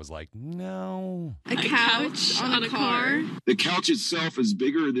Patrolman that was like, no. A couch on a car? The couch itself is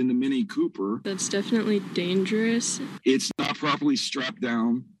bigger than the Mini Cooper. That's definitely dangerous. It's not properly strapped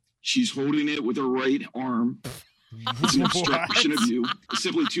down. She's holding it with her right arm. It's an obstruction of view. It's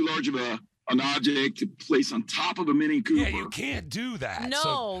simply too large of an object to place on top of a Mini Cooper. Yeah, you can't do that. No,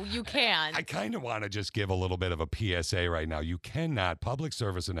 So you can't. I kind of want to just give a little bit of a PSA right now. You cannot, public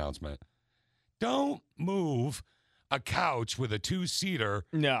service announcement, don't move a couch with a two-seater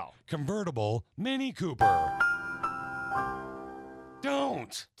convertible Mini Cooper.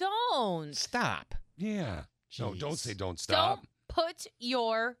 Don't. Don't. Stop. Yeah. No, don't say don't stop. Don't put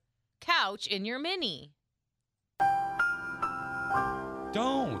your couch in your Mini.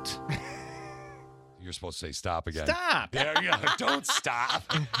 Don't. You're supposed to say stop again. Stop. There you go. Don't stop.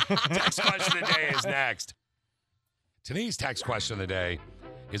 Text question of the day is next. Today's text question of the day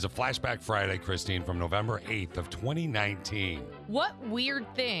is a Flashback Friday, Christine, from November 8th of 2019. What weird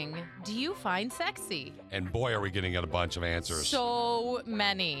thing do you find sexy? And boy, are we getting a bunch of answers. So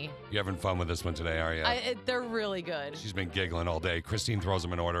many. You having fun with this one today, are you? They're really good. She's been giggling all day. Christine throws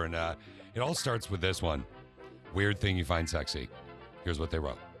them in order, and it all starts with this one. Weird thing you find sexy. Here's what they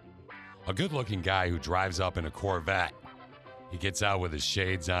wrote. A good-looking guy who drives up in a Corvette. He gets out with his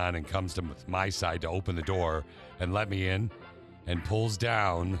shades on and comes to my side to open the door and let me in and pulls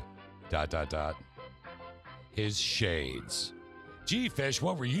down, ... his shades. Gee, Fish,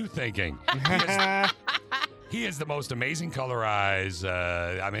 what were you thinking? He has the most amazing color eyes.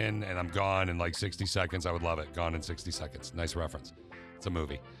 I'm in and I'm gone in like 60 seconds. I would love it. Gone in 60 seconds. Nice reference. It's a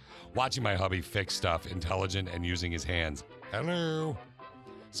movie. Watching my hubby fix stuff, intelligent and using his hands. Hello.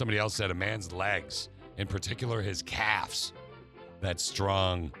 Somebody else said a man's legs, in particular his calves. That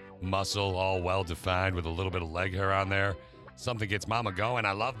strong muscle, all well-defined with a little bit of leg hair on there. Something gets mama going.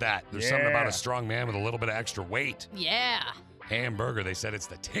 I love that. There's something about a strong man with a little bit of extra weight. Yeah. Hamburger, they said it's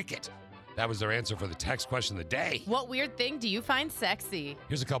the ticket. That was their answer for the text question of the day. What weird thing do you find sexy?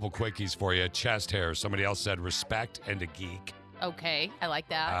 Here's a couple quickies for you. Chest hair. Somebody else said respect and a geek. Okay, I like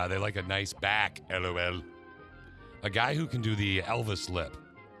that. They like a nice back, LOL. A guy who can do the Elvis lip.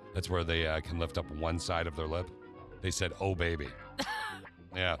 That's where they can lift up one side of their lip. They said, oh, baby.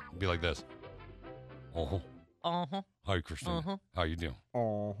 Yeah, be like this. Uh-huh. Uh-huh. Hi, Christine. Uh-huh. How you doing?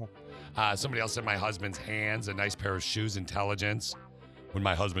 Uh-huh. Somebody else said my husband's hands, a nice pair of shoes, intelligence. When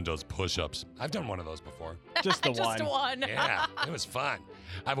my husband does push-ups. I've done one of those before. Just the one. Just one. Yeah, it was fun.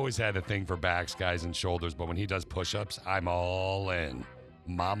 I've always had a thing for backs, guys, and shoulders, but when he does push-ups, I'm all in.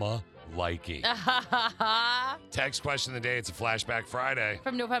 Mama likey. Text question of the day. It's a Flashback Friday.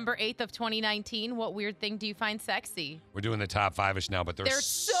 From November 8th of 2019, what weird thing do you find sexy? We're doing the top five-ish now, but there's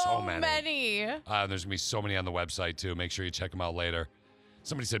so many. There's going to be so many on the website, too. Make sure you check them out later.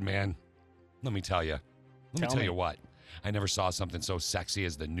 Somebody said, man, let me tell you. Let me tell you what. I never saw something so sexy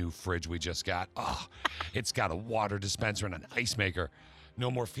as the new fridge we just got. Oh, it's got a water dispenser and an ice maker. No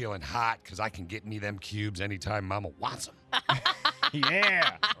more feeling hot because I can get me them cubes anytime Mama wants them.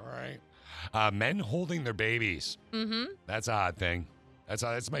 Yeah. All right. Men holding their babies. Mm-hmm. That's an odd thing.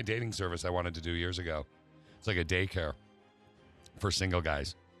 That's my dating service I wanted to do years ago. It's like a daycare for single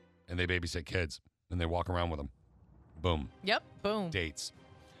guys. And they babysit kids. And they walk around with them. Boom. Yep. Boom. Dates.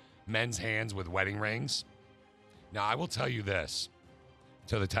 Men's hands with wedding rings. Now, I will tell you this.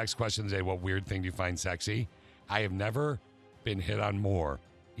 To the text question today, what weird thing do you find sexy? I have never been hit on more,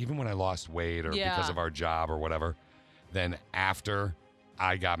 even when I lost weight or because of our job or whatever, than after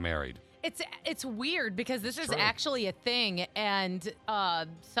I got married. It's weird because this is true. actually a thing, and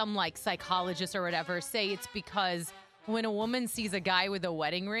some like psychologists or whatever say it's because when a woman sees a guy with a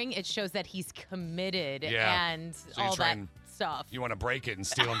wedding ring, it shows that he's committed and So all that stuff. You want to break it and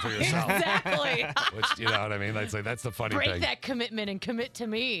steal them for yourself. Exactly. Which, you know what I mean? That's the funny Break thing. that commitment and commit to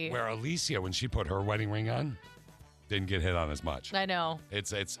me. Where Alicia, when she put her wedding ring on, didn't get hit on as much. I know.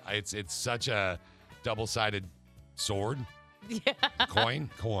 It's such a double-sided sword. Yeah. Coin.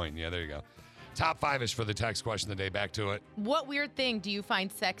 Yeah, there you go. Top five-ish for the text question of the day. Back to it. What weird thing do you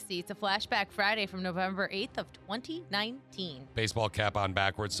find sexy? It's a Flashback Friday from November 8th of 2019. Baseball cap on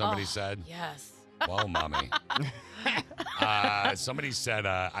backwards, somebody said. Yes. Whoa, mommy. Somebody said,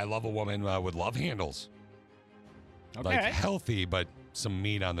 I love a woman with love handles. Okay. Like healthy, but some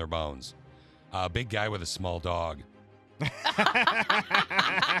meat on their bones. Big guy with a small dog. I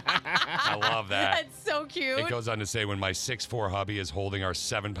love that. That's so cute. It goes on to say, when my 6'4" hubby is holding our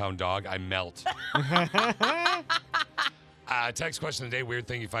 7-pound dog, I melt. Text question of the day, weird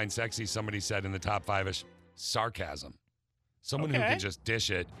thing you find sexy. Somebody said in the top 5-ish, sarcasm. Someone who can just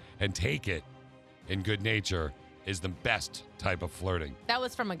dish it and take it in good nature is the best type of flirting. That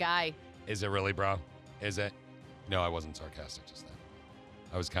was from a guy. Is it really, bro? Is it? No, I wasn't sarcastic just then.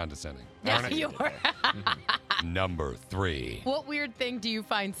 I was condescending. Yeah, you were. Number 3. What weird thing do you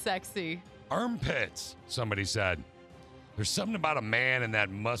find sexy? Armpits, somebody said. There's something about a man and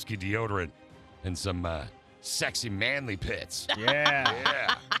that musky deodorant and some sexy manly pits.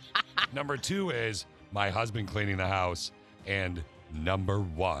 Yeah. Number 2 is my husband cleaning the house. And number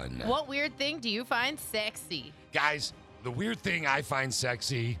 1. What weird thing do you find sexy? Guys, the weird thing I find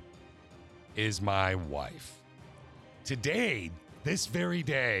sexy is my wife. Today, this very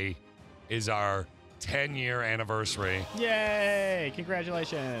day, is our 10-year anniversary. Yay!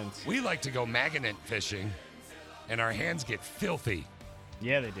 Congratulations. We like to go magnet fishing, and our hands get filthy.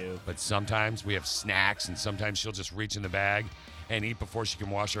 Yeah, they do. But sometimes we have snacks, and sometimes she'll just reach in the bag and eat before she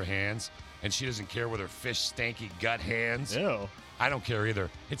can wash her hands. And she doesn't care with her fish stanky gut hands. Ew. I don't care either.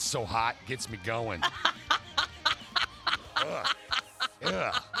 It's so hot, gets me going. Ugh.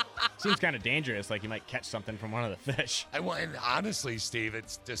 Ugh. Seems kind of dangerous, like you might catch something from one of the fish. And honestly, Steve,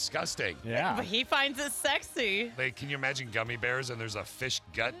 it's disgusting. Yeah. But he finds it sexy. Like, can you imagine gummy bears and there's a fish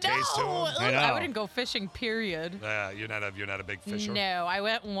gut taste to them? I wouldn't go fishing, period. You're not a big fisher? No, I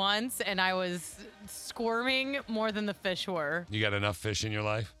went once and I was squirming more than the fish were. You got enough fish in your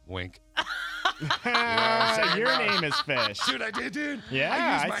life? Wink. Your name is Fish. Dude, I did, dude.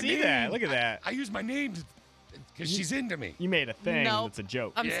 Yeah, I see that. Look at that. I use my name because she's into me. You made a thing. Nope. That's a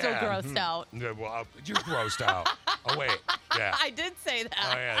joke. I'm still grossed out. Yeah, well, you're grossed out. Oh, wait. Yeah. I did say that.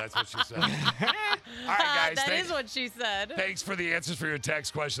 Oh, yeah, that's what she said. All right, guys. That is what she said. Thanks for the answers for your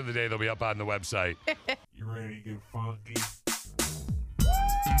text question of the day. They'll be up on the website. You ready to get funky?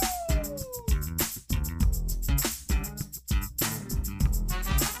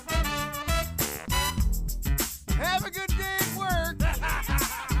 Have a good day at work.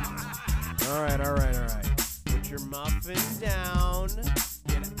 All right. Put your muffin down,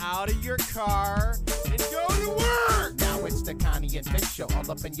 get out of your car, and go to work. Now it's the Connie and Fish Show, all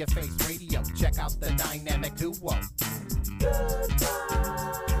up in your face radio. Check out the dynamic duo.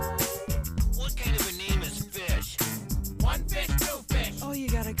 What kind of a name is Fish? One fish, two fish. Oh, you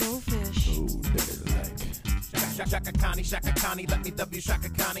gotta go fish. Oh, dirty like. Shaka Connie, let me W Shaka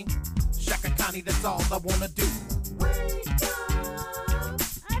Connie. Shaka Connie, that's all I wanna do.